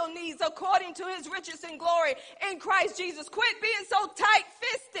supplies your needs according to his riches and glory in Christ Jesus. Quit being so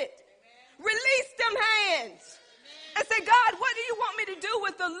tight-fisted. Release them hands. And say, God, what do you want me to do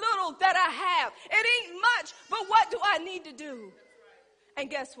with the little that I have? It ain't much, but what do I need to do? And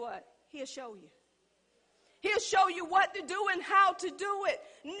guess what? He'll show you. He'll show you what to do and how to do it.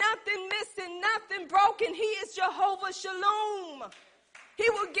 Nothing missing, nothing broken. He is Jehovah Shalom. He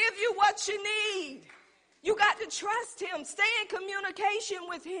will give you what you need. You got to trust him. Stay in communication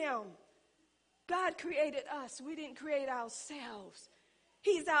with him. God created us. We didn't create ourselves.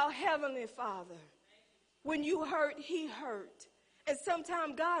 He's our heavenly Father. When you hurt, he hurt. And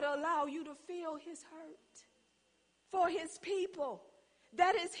sometimes God will allow you to feel his hurt for his people.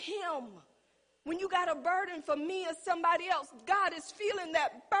 That is him. When you got a burden for me or somebody else, God is feeling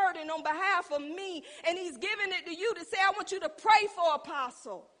that burden on behalf of me, and he's giving it to you to say, I want you to pray for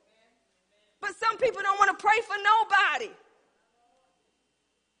Apostle. But some people don't want to pray for nobody.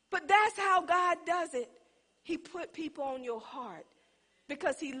 But that's how God does it. He put people on your heart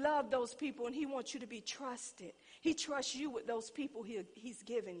because he loved those people, and he wants you to be trusted. He trusts you with those people he's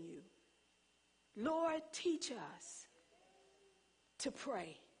given you. Lord, teach us to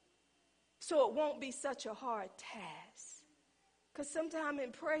pray, so it won't be such a hard task. Because sometimes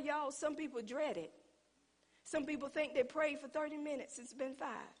in prayer, y'all, some people dread it. Some people think they prayed for 30 minutes. It's been 5.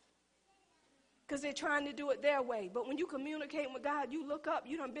 Because they're trying to do it their way. But when you communicate with God, you look up,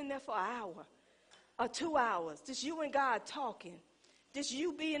 you done been there for an hour or 2 hours. Just you and God talking. Just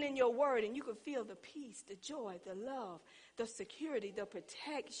you being in your word, and you can feel the peace, the joy, the love, the security, the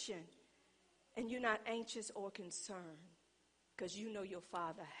protection. And you're not anxious or concerned because you know your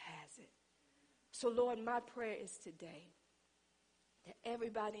Father has it. So, Lord, my prayer is today that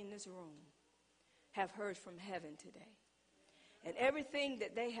everybody in this room have heard from heaven today. And everything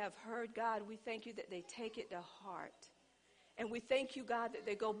that they have heard, God, we thank you that they take it to heart. And we thank you, God, that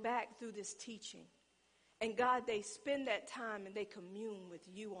they go back through this teaching. And, God, they spend that time and they commune with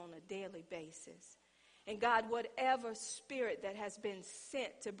you on a daily basis. And, God, whatever spirit that has been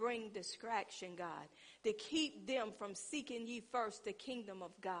sent to bring distraction, God, to keep them from seeking ye first the kingdom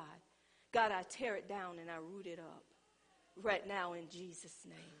of God, God, I tear it down and I root it up right now in Jesus'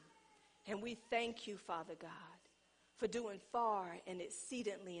 name. And we thank you, Father God, for doing far and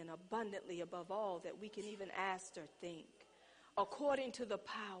exceedingly and abundantly above all that we can even ask or think, according to the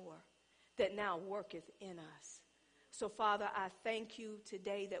power that now worketh in us. So, Father, I thank you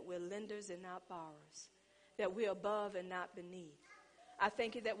today that we're lenders and not borrowers, that we're above and not beneath. I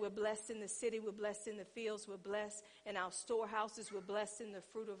thank you that we're blessed in the city, we're blessed in the fields, we're blessed in our storehouses, we're blessed in the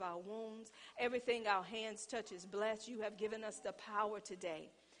fruit of our wombs. Everything our hands touch is blessed. You have given us the power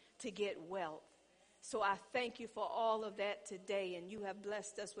today to get wealth. So I thank you for all of that today, and you have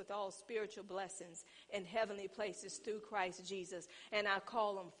blessed us with all spiritual blessings in heavenly places through Christ Jesus. And I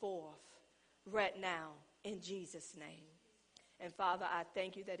call them forth right now in Jesus' name. And Father, I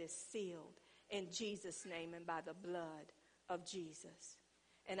thank you that it's sealed in Jesus' name and by the blood of Jesus.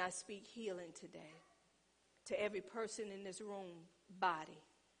 And I speak healing today to every person in this room body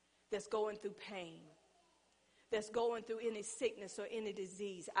that's going through pain, that's going through any sickness or any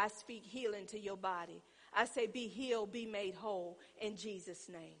disease. I speak healing to your body. I say be healed, be made whole in Jesus'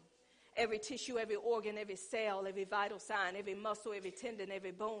 name. Every tissue, every organ, every cell, every vital sign, every muscle, every tendon,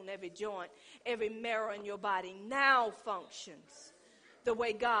 every bone, every joint, every marrow in your body now functions the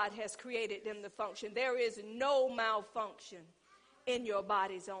way God has created them to function. There is no malfunction in your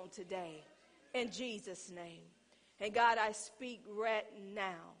bodies on today, in Jesus' name. And God, I speak right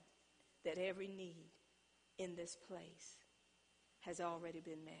now that every need in this place has already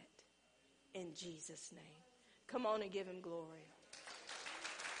been met, in Jesus' name. Come on and give him glory.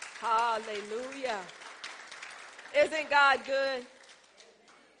 Hallelujah. Isn't God good?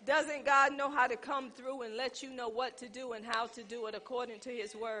 Doesn't God know how to come through and let you know what to do and how to do it according to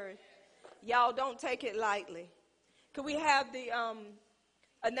his word? Y'all don't take it lightly. Could we have the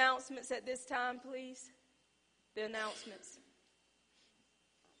announcements at this time, please? The announcements.